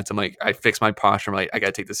whole lot. I'm like, I fix my posture. I'm like, I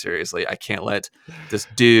gotta take this seriously. I can't let this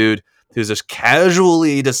dude who's just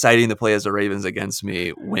casually deciding to play as the Ravens against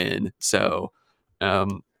me win. So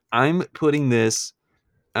I'm putting this.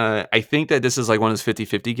 I think that this is like one of those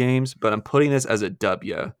 50-50 games, but I'm putting this as a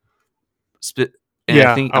W.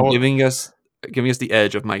 I think I'm giving us the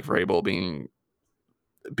edge of Mike Vrabel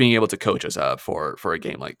being able to coach us up for a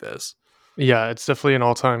game like this. Yeah, it's definitely an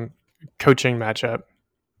all-time coaching matchup,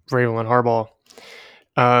 Vrabel and Harbaugh.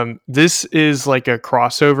 This is like a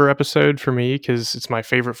crossover episode for me because it's my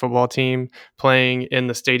favorite football team playing in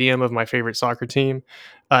the stadium of my favorite soccer team.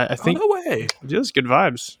 I think no way. Just good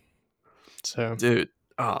vibes. So, dude,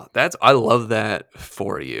 I love that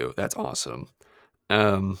for you. That's awesome.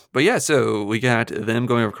 But yeah, so we got them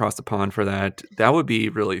going across the pond for that. That would be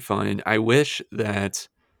really fun. I wish that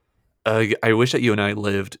you and I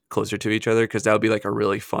lived closer to each other because that would be like a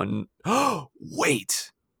really fun. Oh,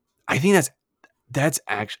 wait, I think that's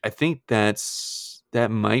actually. I think that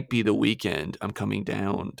might be the weekend I'm coming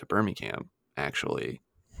down to Birmingham. Actually.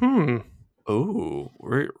 Oh,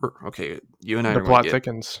 we're okay. You and I. The plot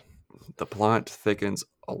thickens. The plot thickens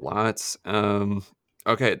a lot.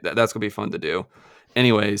 Okay, that's gonna be fun to do.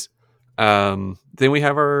 Anyways, then we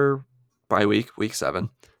have our bye week 7,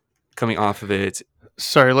 coming off of it.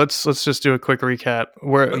 Sorry, let's just do a quick recap.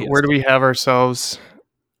 Where do we have ourselves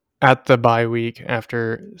at the bye week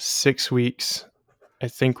after 6 weeks. I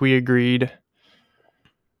think we agreed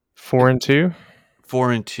 4-2.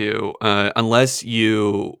 4-2. Unless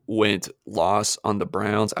you went loss on the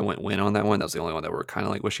Browns, I went win on that one. That was the only one that we're kind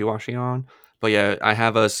of like wishy-washy on. But yeah, I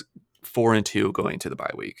have us 4-2 going to the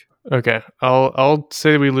bye week. Okay, I'll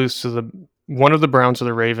say we lose to one of the Browns or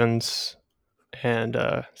the Ravens, and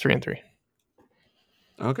 3-3.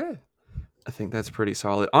 Okay. I think that's pretty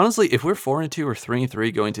solid. Honestly, if we're 4-2 or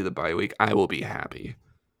 3-3 going to the bye week, I will be happy.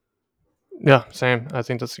 Yeah, same. I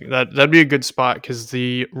think that'd be a good spot because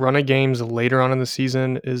the run of games later on in the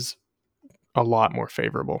season is a lot more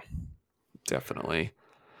favorable. Definitely.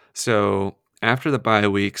 So after the bye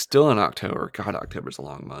week, still in October. God, October's a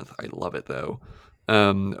long month. I love it though.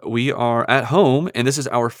 We are at home, and this is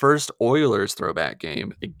our first Oilers throwback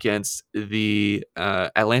game against the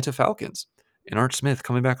Atlanta Falcons. And Art Smith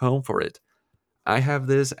coming back home for it. I have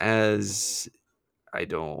this as, I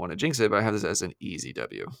don't want to jinx it, but I have this as an easy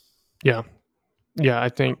W. Yeah, I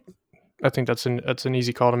think that's an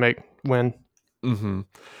easy call to make. Win. Mm-hmm.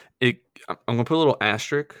 I'm gonna put a little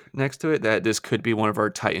asterisk next to it that this could be one of our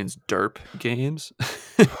Titans derp games.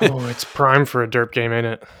 Oh, it's prime for a derp game, ain't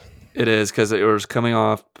it? It is, because it was coming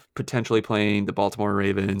off potentially playing the Baltimore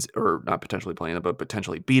Ravens, or not potentially playing them, but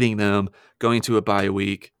potentially beating them, going to a bye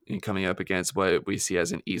week and coming up against what we see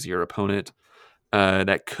as an easier opponent.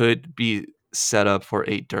 That could be set up for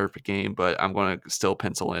a derp game, but I'm going to still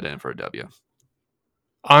pencil it in for a W.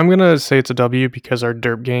 I'm going to say it's a W because our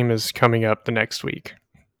derp game is coming up the next week.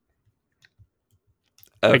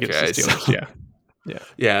 Okay, against the Steelers,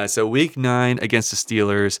 yeah. So week 9 against the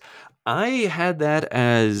Steelers, I had that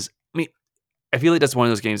as, I feel like that's one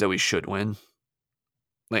of those games that we should win.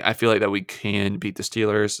 Like, I feel like that we can beat the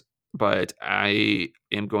Steelers, but I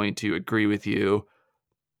am going to agree with you.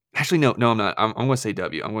 Actually, no, I'm not. I'm going to say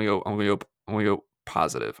W. I'm going to go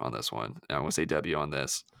positive on this one. I'm going to say W on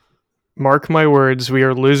this. Mark my words, we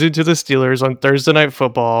are losing to the Steelers on Thursday Night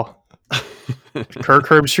Football. Kirk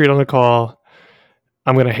Herbstreit on the call.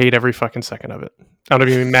 I'm going to hate every fucking second of it. I'm going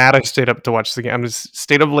to be mad I stayed up to watch the game. I'm just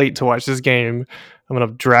stayed up late to watch this game. I'm going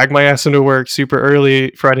to drag my ass into work super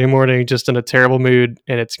early Friday morning, just in a terrible mood.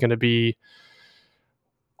 And it's going to be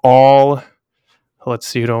all, let's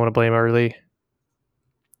see, who do I want to blame early?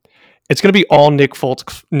 It's going to be all Nick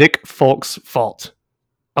Folk's fault.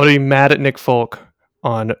 I'm going to be mad at Nick Folk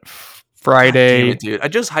on Friday. God damn it, dude. I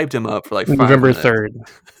just hyped him up for like 5 November minutes.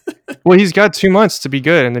 3rd. Well, he's got 2 months to be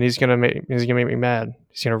good, and then he's gonna make me mad.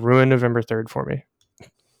 He's gonna ruin November 3rd for me.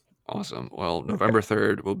 Awesome. Well, November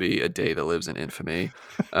 3rd will be a day that lives in infamy.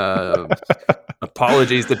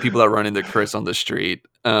 Apologies to people that run into Chris on the street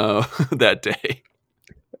that day.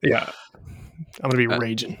 Yeah, I'm gonna be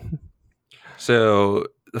raging. So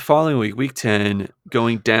the following week, week 10,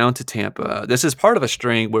 going down to Tampa. This is part of a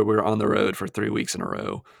string where we're on the road for 3 weeks in a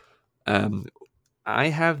row. I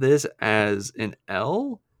have this as an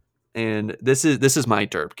L, and this is my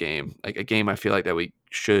derp game, like a game I feel like that we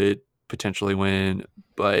should potentially win.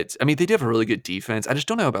 But I mean, they do have a really good defense. I just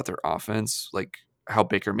don't know about their offense, like how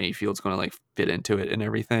Baker Mayfield's going to like fit into it and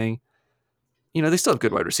everything. You know, they still have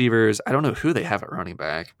good wide receivers. I don't know who they have at running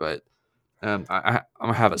back, but I'm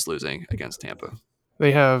gonna have us losing against Tampa.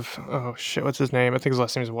 They have what's his name? I think his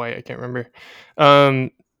last name is White. I can't remember.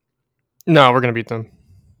 No, we're gonna beat them.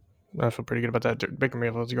 I feel pretty good about that. Baker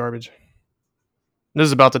Mayfield's garbage. This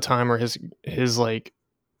is about the time where his like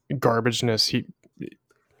garbageness he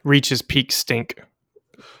reaches peak stink.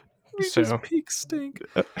 Peak stink.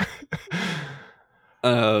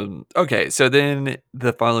 Okay, so then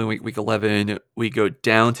the following week, week 11, we go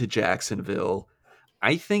down to Jacksonville.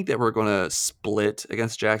 I think that we're going to split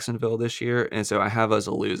against Jacksonville this year, and so I have us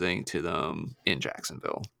losing to them in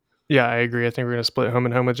Jacksonville. Yeah, I agree. I think we're going to split home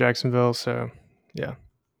and home with Jacksonville, so yeah,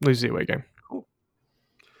 lose the away game. Cool.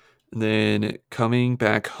 And then coming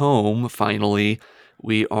back home, finally,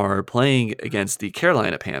 we are playing against the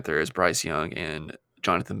Carolina Panthers, Bryce Young and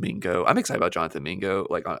Jonathan Mingo. I'm excited about Jonathan Mingo,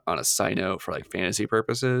 like on a side note for like fantasy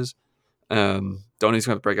purposes. Don't think he's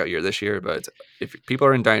going to break out year this year, but if people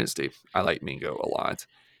are in Dynasty, I like Mingo a lot.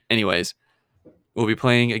 Anyways, we'll be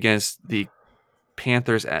playing against the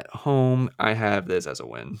Panthers at home. I have this as a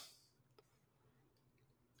win.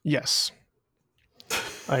 Yes,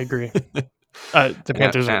 I agree. The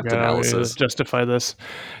Panthers are good. I'm going to justify this.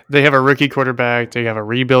 They have a rookie quarterback. They have a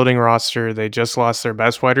rebuilding roster. They just lost their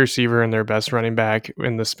best wide receiver and their best running back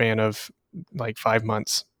in the span of like 5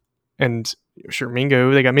 months. And sure,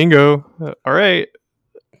 Mingo, they got Mingo. All right.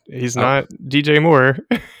 He's not DJ Moore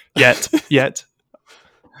yet.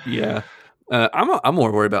 Yeah. I'm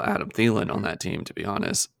more worried about Adam Thielen on that team, to be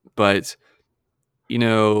honest. But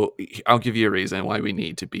I'll give you a reason why we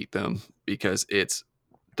need to beat them, because it's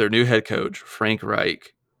their new head coach, Frank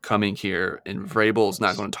Reich, coming here, and Vrabel's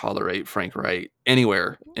not going to tolerate Frank Reich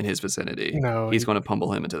anywhere in his vicinity. No, He's going to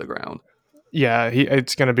pummel him into the ground. yeah,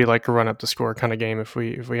 it's going to be like a run up the score kind of game if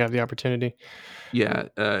we have the opportunity. Yeah,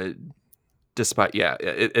 it's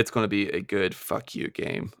going to be a good fuck you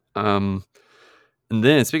game. And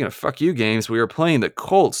then, speaking of fuck you games, we are playing the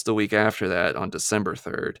Colts the week after that on December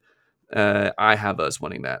 3rd. I have us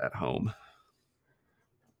winning that at home.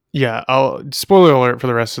 Yeah, I'll spoiler alert for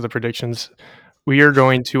the rest of the predictions. We are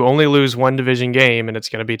going to only lose one division game, and it's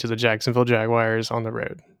going to be to the Jacksonville Jaguars on the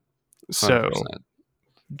road. So 100%.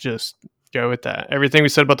 just go with that. Everything we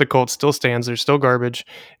said about the Colts still stands. They're still garbage,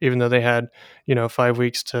 even though they had 5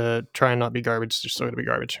 weeks to try and not be garbage. They're still going to be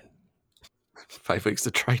garbage. 5 weeks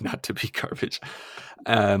to try not to be garbage.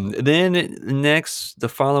 Then the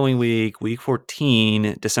following week, week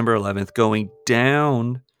 14, December 11th,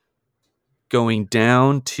 going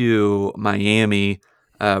down to Miami.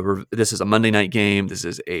 This is a Monday night game. This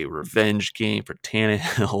is a revenge game for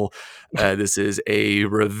Tannehill. This is a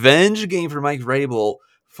revenge game for Mike Vrabel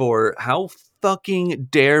for how fucking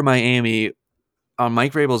dare Miami on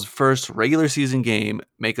Mike Vrabel's first regular season game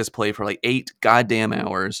make us play for like 8 goddamn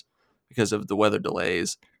hours because of the weather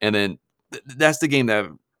delays. And then that's the game that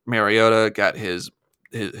Mariota got his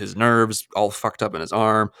nerves all fucked up in his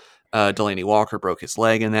arm. Delaney Walker broke his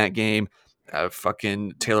leg in that game.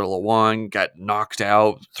 Fucking Taylor Lewan got knocked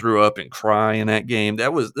out, threw up and cry in that game.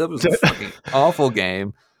 That was a fucking awful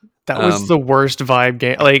game. That was the worst vibe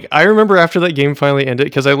game. Like, I remember after that game finally ended,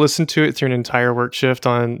 because I listened to it through an entire work shift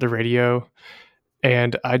on the radio,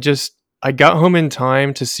 and I got home in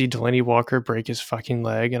time to see Delaney Walker break his fucking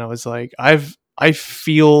leg, and I was like, I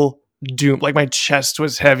feel doomed. Like, my chest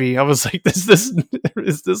was heavy. I was like, is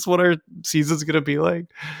this what our season's gonna be like?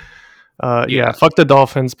 Yeah, fuck the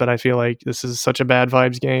Dolphins, but I feel like this is such a bad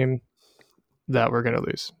vibes game that we're gonna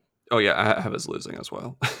lose. Oh yeah, I have us losing as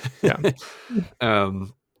well. Yeah.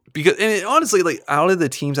 Because honestly, like, out of the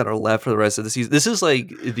teams that are left for the rest of the season, this is like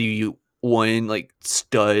the one like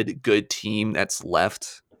stud good team that's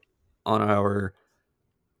left on our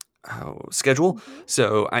schedule.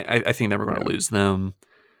 So I think that we're going to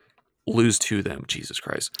lose to them. Jesus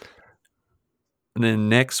Christ. And then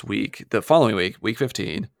next week, the following week, week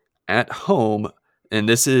 15, at home, and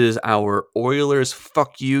this is our Oilers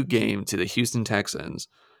fuck you game to the Houston Texans.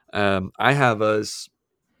 I have us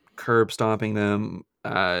curb stomping them.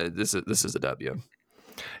 This is a W.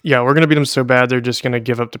 Yeah, we're gonna beat them so bad they're just gonna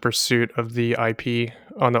give up the pursuit of the IP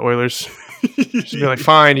on the Oilers. Just be like,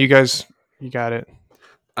 fine, you guys, you got it.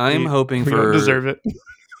 I'm hoping we don't deserve it.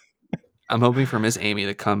 I'm hoping for Miss Amy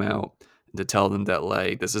to come out to tell them that,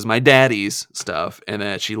 like, this is my daddy's stuff, and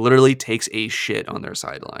that she literally takes a shit on their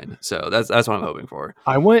sideline. So that's what I'm hoping for.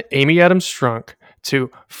 I want Amy Adams Strunk to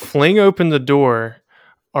fling open the door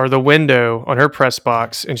or the window on her press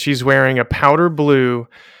box, and she's wearing a powder blue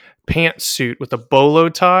pantsuit with a bolo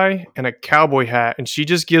tie and a cowboy hat, and she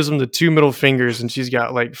just gives them the 2 middle fingers, and she's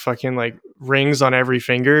got like fucking like rings on every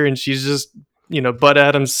finger, and she's just Bud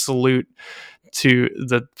Adams salute to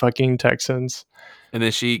the fucking Texans. And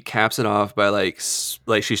then she caps it off by like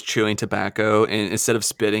she's chewing tobacco, and instead of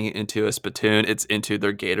spitting it into a spittoon, it's into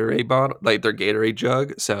their Gatorade bottle, like their Gatorade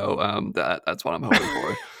jug. So that's what I'm hoping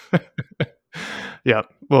for. Yeah.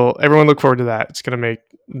 Well, everyone look forward to that. It's gonna make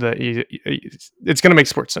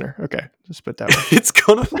SportsCenter. Okay, just put that way.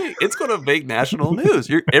 it's gonna make national news.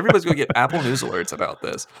 Everybody's gonna get Apple News alerts about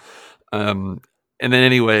this. And then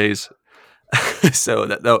anyways, so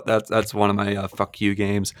that's one of my fuck you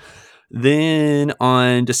games. Then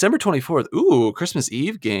on December 24th, Christmas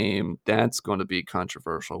Eve game. That's going to be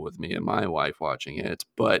controversial with me and my wife watching it,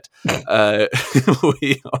 but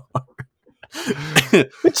we are.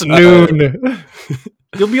 It's noon.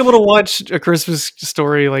 You'll be able to watch A Christmas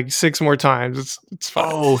Story like 6 more times. It's fine.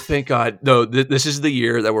 Oh, thank God. No, this is the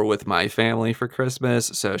year that we're with my family for Christmas,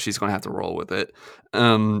 so she's going to have to roll with it.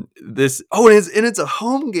 It's a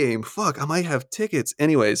home game. Fuck, I might have tickets.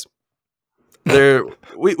 Anyways,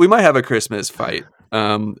 we might have a Christmas fight.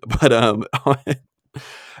 But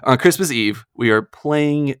on Christmas Eve, we are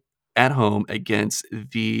playing at home against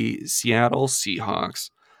the Seattle Seahawks.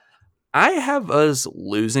 I have us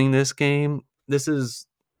losing this game. I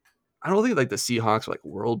don't think like the Seahawks are like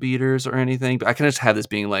world beaters or anything, but I can just have this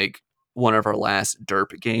being like one of our last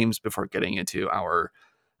derp games before getting into our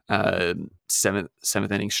seventh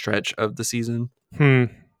inning stretch of the season. I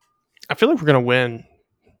feel like we're gonna win,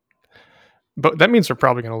 but that means we're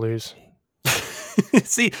probably gonna lose.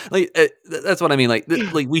 See, like that's what I mean. Like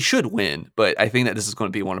we should win, but I think that this is going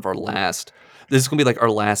to be one of our last. This is going to be like our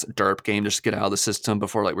last derp game, just to get out of the system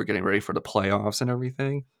before like we're getting ready for the playoffs and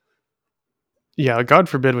everything. Yeah, God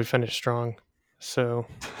forbid we finish strong. So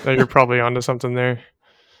you're probably onto something there.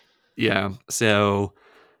 Yeah. So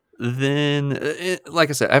then, like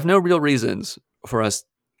I said, I have no real reasons for us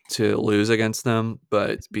to lose against them,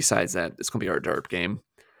 but besides that, it's going to be our derp game.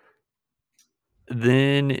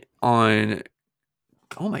 Then on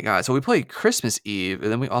Oh my god! So we play Christmas Eve,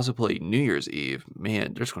 and then we also play New Year's Eve.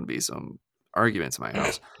 Man, there's going to be some arguments in my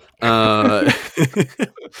house.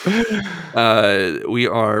 Uh, we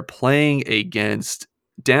are playing against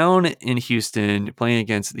down in Houston, playing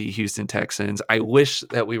against the Houston Texans. I wish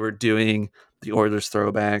that we were doing the Oilers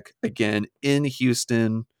throwback again in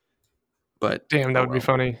Houston, but Damn, that oh would be well,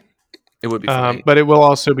 funny. it would be funny. But it will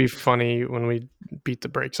also be funny when we beat the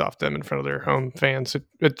brakes off them in front of their home fans.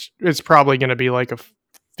 It's probably going to be like a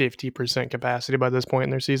 50% capacity by this point in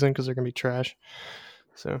their season because they're going to be trash.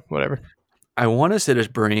 So whatever. I want us to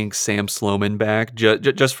just bring Sam Sloman back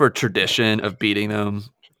just for tradition of beating them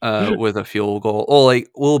with a field goal. Oh, like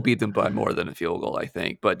we'll beat them by more than a field goal, I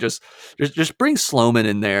think. But just bring Sloman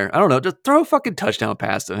in there. I don't know. Just throw a fucking touchdown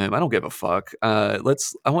pass to him. I don't give a fuck. I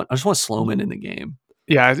just want Sloman in the game.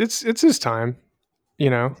 Yeah, it's his time,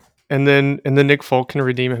 and then Nick Folk can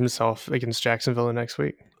redeem himself against Jacksonville the next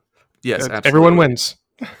week. Yes, absolutely. Everyone wins.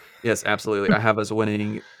 Yes, absolutely. I have us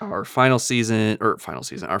winning our final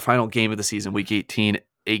game of the season, week 18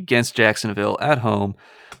 against Jacksonville at home.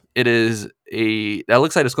 That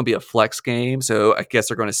looks like it's going to be a flex game. So I guess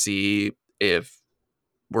they're going to see if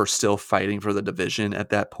we're still fighting for the division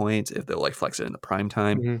at that point, if they'll like flex it in the prime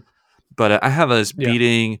time. Mm-hmm. But I have us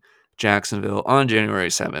beating Jacksonville on January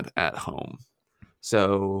 7th at home.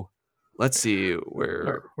 So let's see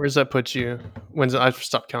where's that put you? I've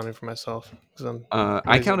stopped counting for myself because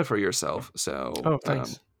I counted for yourself. So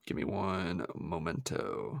thanks. Give me one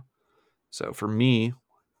momento. So for me,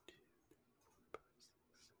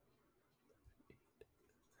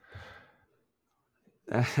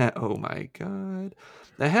 oh my god,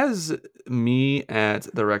 that has me at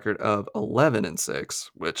the record of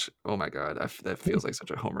 11-6, which oh my god, that feels like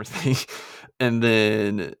such a homer thing. And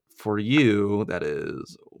then for you, that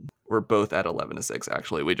is we're both at 11-6.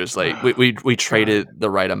 Actually, we just like we traded the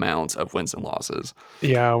right amount of wins and losses.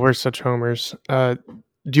 Yeah, we're such homers. Do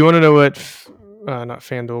you want to know what not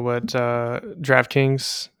FanDuel, but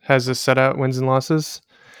DraftKings has this set out wins and losses?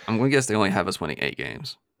 I'm gonna guess they only have us winning 8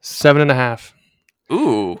 games. 7.5.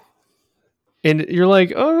 Ooh. And you're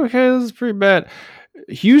like, oh, okay, this is pretty bad.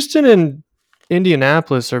 Houston and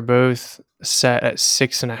Indianapolis are both set at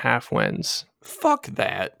 6.5 wins. Fuck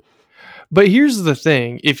that. But here's the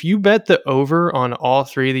thing: if you bet the over on all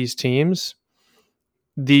three of these teams,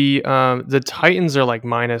 the Titans are like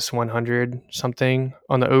minus 100 something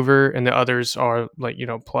on the over, and the others are like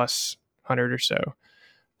plus 100 or so.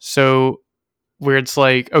 So where it's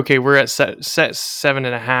like, okay, we're at set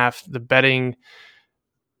 7.5. The betting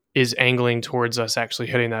is angling towards us actually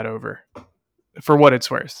hitting that over, for what it's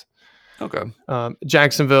worth. Okay.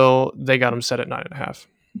 Jacksonville, they got them set at 9.5.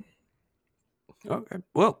 Okay.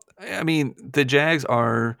 Well, I mean, the Jags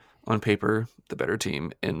are on paper the better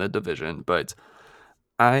team in the division, but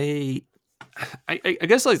I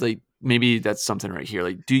guess like maybe that's something right here.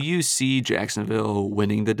 Like, do you see Jacksonville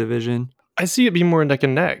winning the division? I see it being more neck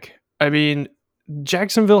and neck. I mean,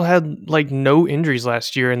 Jacksonville had like no injuries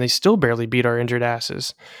last year, and they still barely beat our injured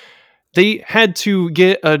asses. They had to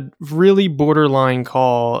get a really borderline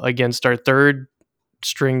call against our third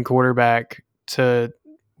string quarterback to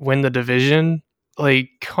win the division. Like,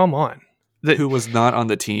 come on. Who was not on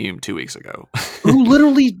the team 2 weeks ago. Who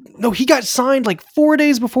literally, no, he got signed like 4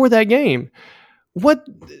 days before that game. What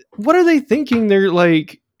are they thinking? They're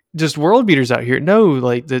like just world beaters out here. No,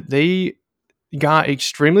 like that they got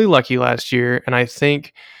extremely lucky last year, and I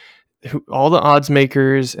think all the odds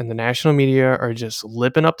makers and the national media are just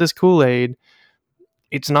lipping up this Kool-Aid.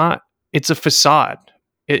 It's a facade.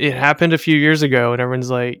 It happened a few years ago, and everyone's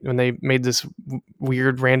like, when they made this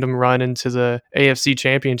weird random run into the AFC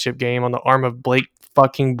Championship game on the arm of Blake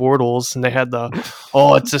fucking Bortles, and they had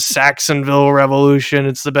it's a Saxonville revolution.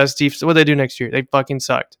 It's the best defense. What they do next year? They fucking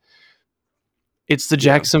sucked. It's the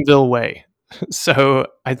Jacksonville way. So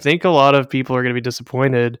I think a lot of people are going to be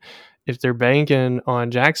disappointed if they're banking on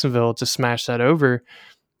Jacksonville to smash that over,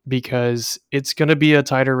 because it's going to be a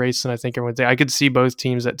tighter race than I think everyone thinks. I could see both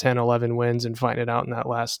teams at 10, 11 wins and fighting it out in that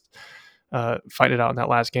last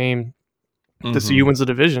game. Mm-hmm. The CU wins the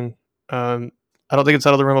division. I don't think it's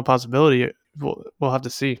out of the realm of possibility. We'll have to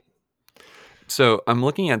see. So I'm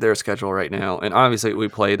looking at their schedule right now, and obviously we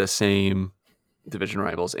play the same division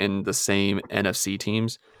rivals in the same NFC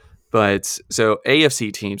teams. But so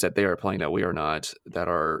AFC teams that they are playing that we are not, that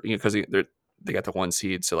are, because they got the 1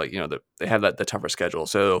 seed, so like they have the tougher schedule.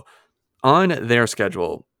 So on their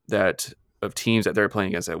schedule that of teams that they're playing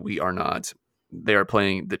against that we are not, they are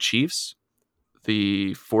playing the Chiefs,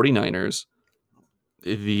 the 49ers,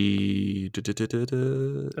 They played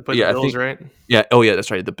the I Bills, think, right? yeah, oh yeah, that's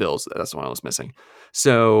right, the Bills. That's the one I was missing.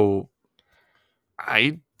 So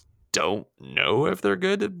I don't know if they're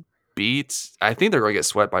good to beat. I think they're going to get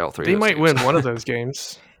swept by all three. They of those might teams. win one of those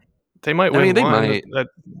games. They might I mean, win they one. might.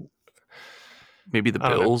 Maybe the I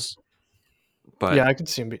don't know. Bills. But Yeah, I could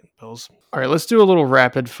see them beating the Bills. All right, let's do a little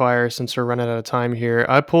rapid fire since we're running out of time here.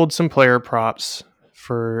 I pulled some player props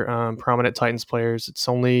for prominent Titans players. It's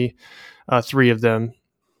only 3 of them.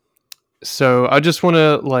 So I just want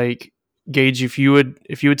to like gauge if you would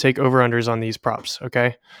take over-unders on these props,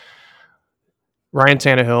 okay? Ryan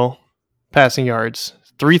Tannehill, passing yards,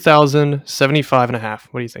 3,075.5.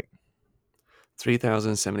 What do you think?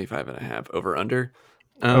 3,075.5 over under.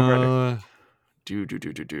 Over-under.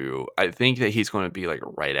 I think that he's going to be like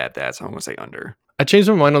right at that, so I'm going to say under. I changed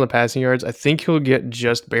my mind on the passing yards. I think he'll get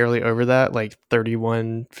just barely over that, like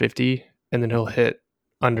 3,150, and then he'll hit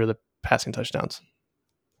under the passing touchdowns.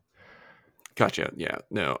 Gotcha. Yeah.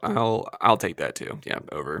 No, I'll take that too. Yeah,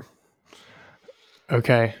 over.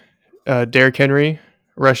 Okay. Derrick Henry,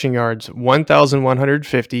 rushing yards,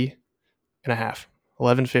 1,150 and a half.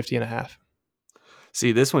 1,150 and a half.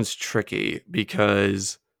 See, this one's tricky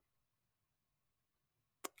because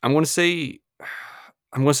I'm going to say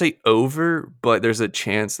over, but there's a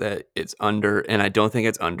chance that it's under, and I don't think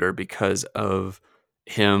it's under because of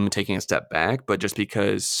him taking a step back, but just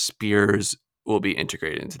because Spears will be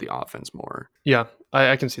integrated into the offense more. Yeah,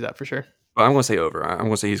 I can see that for sure. But I'm going to say over. I'm going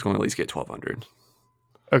to say he's going to at least get 1,200.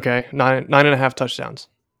 Okay, nine and a half touchdowns.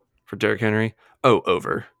 For Derrick Henry? Oh,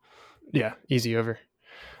 over. Yeah, easy over.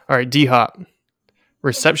 All right, D-Hop.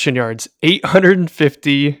 Reception yards,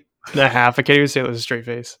 850 and a half. I can't even say it with a straight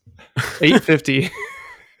face. 850.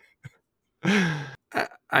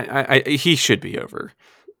 He should be over.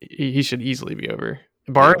 He should easily be over.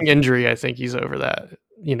 Barring injury, I think he's over that,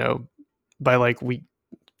 by like week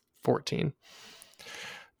 14.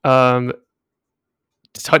 Touchdowns,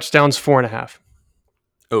 4.5.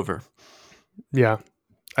 Over. Yeah.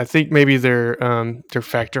 I think maybe they're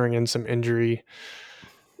factoring in some injury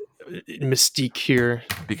mystique here.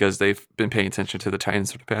 Because they've been paying attention to the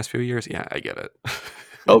Titans for the past few years. Yeah, I get it.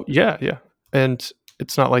 Oh, yeah. And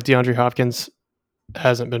it's not like DeAndre Hopkins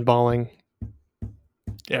hasn't been balling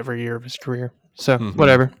every year of his career. So,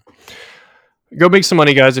 whatever. Go make some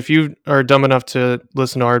money, guys. If you are dumb enough to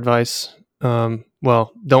listen to our advice,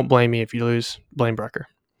 well, don't blame me if you lose. Blame Brucker.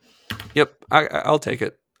 Yep, I'll take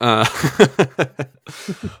it. I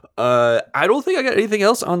don't think I got anything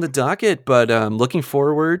else on the docket, but looking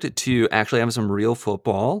forward to actually having some real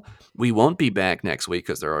football. We won't be back next week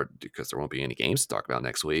because there won't be any games to talk about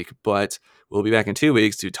next week, but we'll be back in 2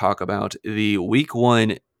 weeks to talk about the week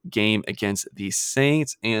 1 game against the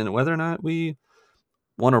Saints and whether or not we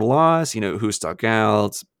won or lost, who stuck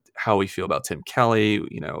out, how we feel about Tim Kelly,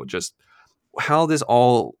 just how this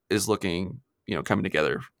all is looking, coming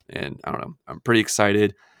together. And I don't know, I'm pretty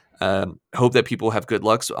excited. Hope that people have good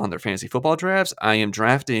luck on their fantasy football drafts. I am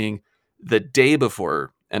drafting the day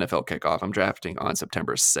before NFL kickoff. I'm drafting on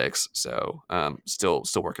September 6th. So still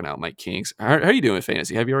working out my kinks. How are you doing with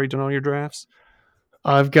fantasy? Have you already done all your drafts?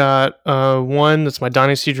 I've got one that's my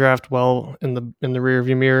dynasty draft, well in the rear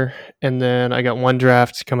view mirror, and then I got one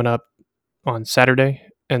draft coming up on Saturday,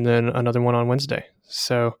 and then another one on Wednesday.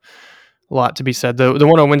 So a lot to be said. The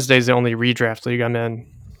one on Wednesday is the only redraft league I'm in,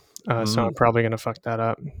 so I'm probably gonna fuck that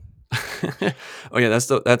up. Oh yeah,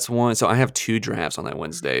 that's one. So I have 2 drafts on that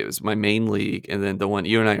Wednesday. It was my main league, and then the one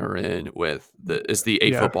you and I are in with is the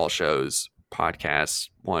 8 Football Shows podcast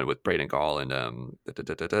one with Braden Gall and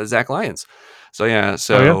Zach Lyons. So yeah,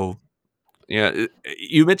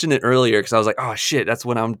 you mentioned it earlier because I was like, oh shit, that's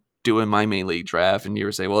when I'm doing my main league draft, and you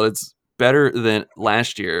were saying, well, it's better than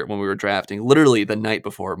last year when we were drafting, literally the night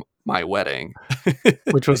before my wedding,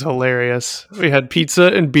 which was hilarious. We had pizza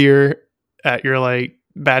and beer at your like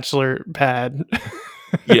bachelor pad.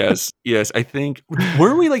 yes. I think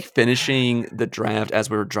weren't we like finishing the draft as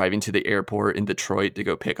we were driving to the airport in Detroit to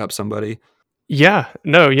go pick up somebody? Yeah.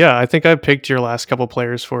 I think I picked your last couple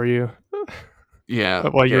players for you. Yeah,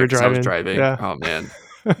 while you were driving. I was driving. Yeah. Oh man,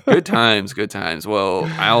 good times. Well,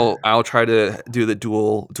 I'll try to do the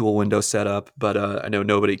dual window setup, but I know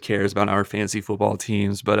nobody cares about our fantasy football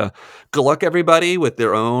teams. But good luck everybody with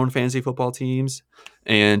their own fantasy football teams,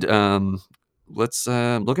 and let's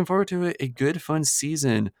looking forward to a good fun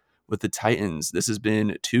season with the Titans. This has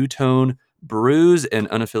been Two Tone Brews, an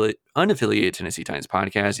unaffiliated Tennessee Titans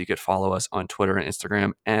podcast. You could follow us on Twitter and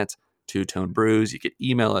Instagram at Two Tone Brews. You could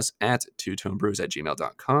email us at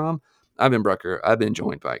twotonebrews@gmail.com. I've been Brucker. I've been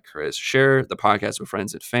joined by Chris. Share the podcast with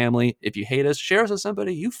friends and family. If you hate us, share us with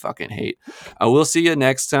somebody you fucking hate. We'll see you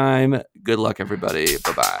next time. Good luck, everybody.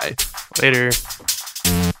 Bye-bye. Later.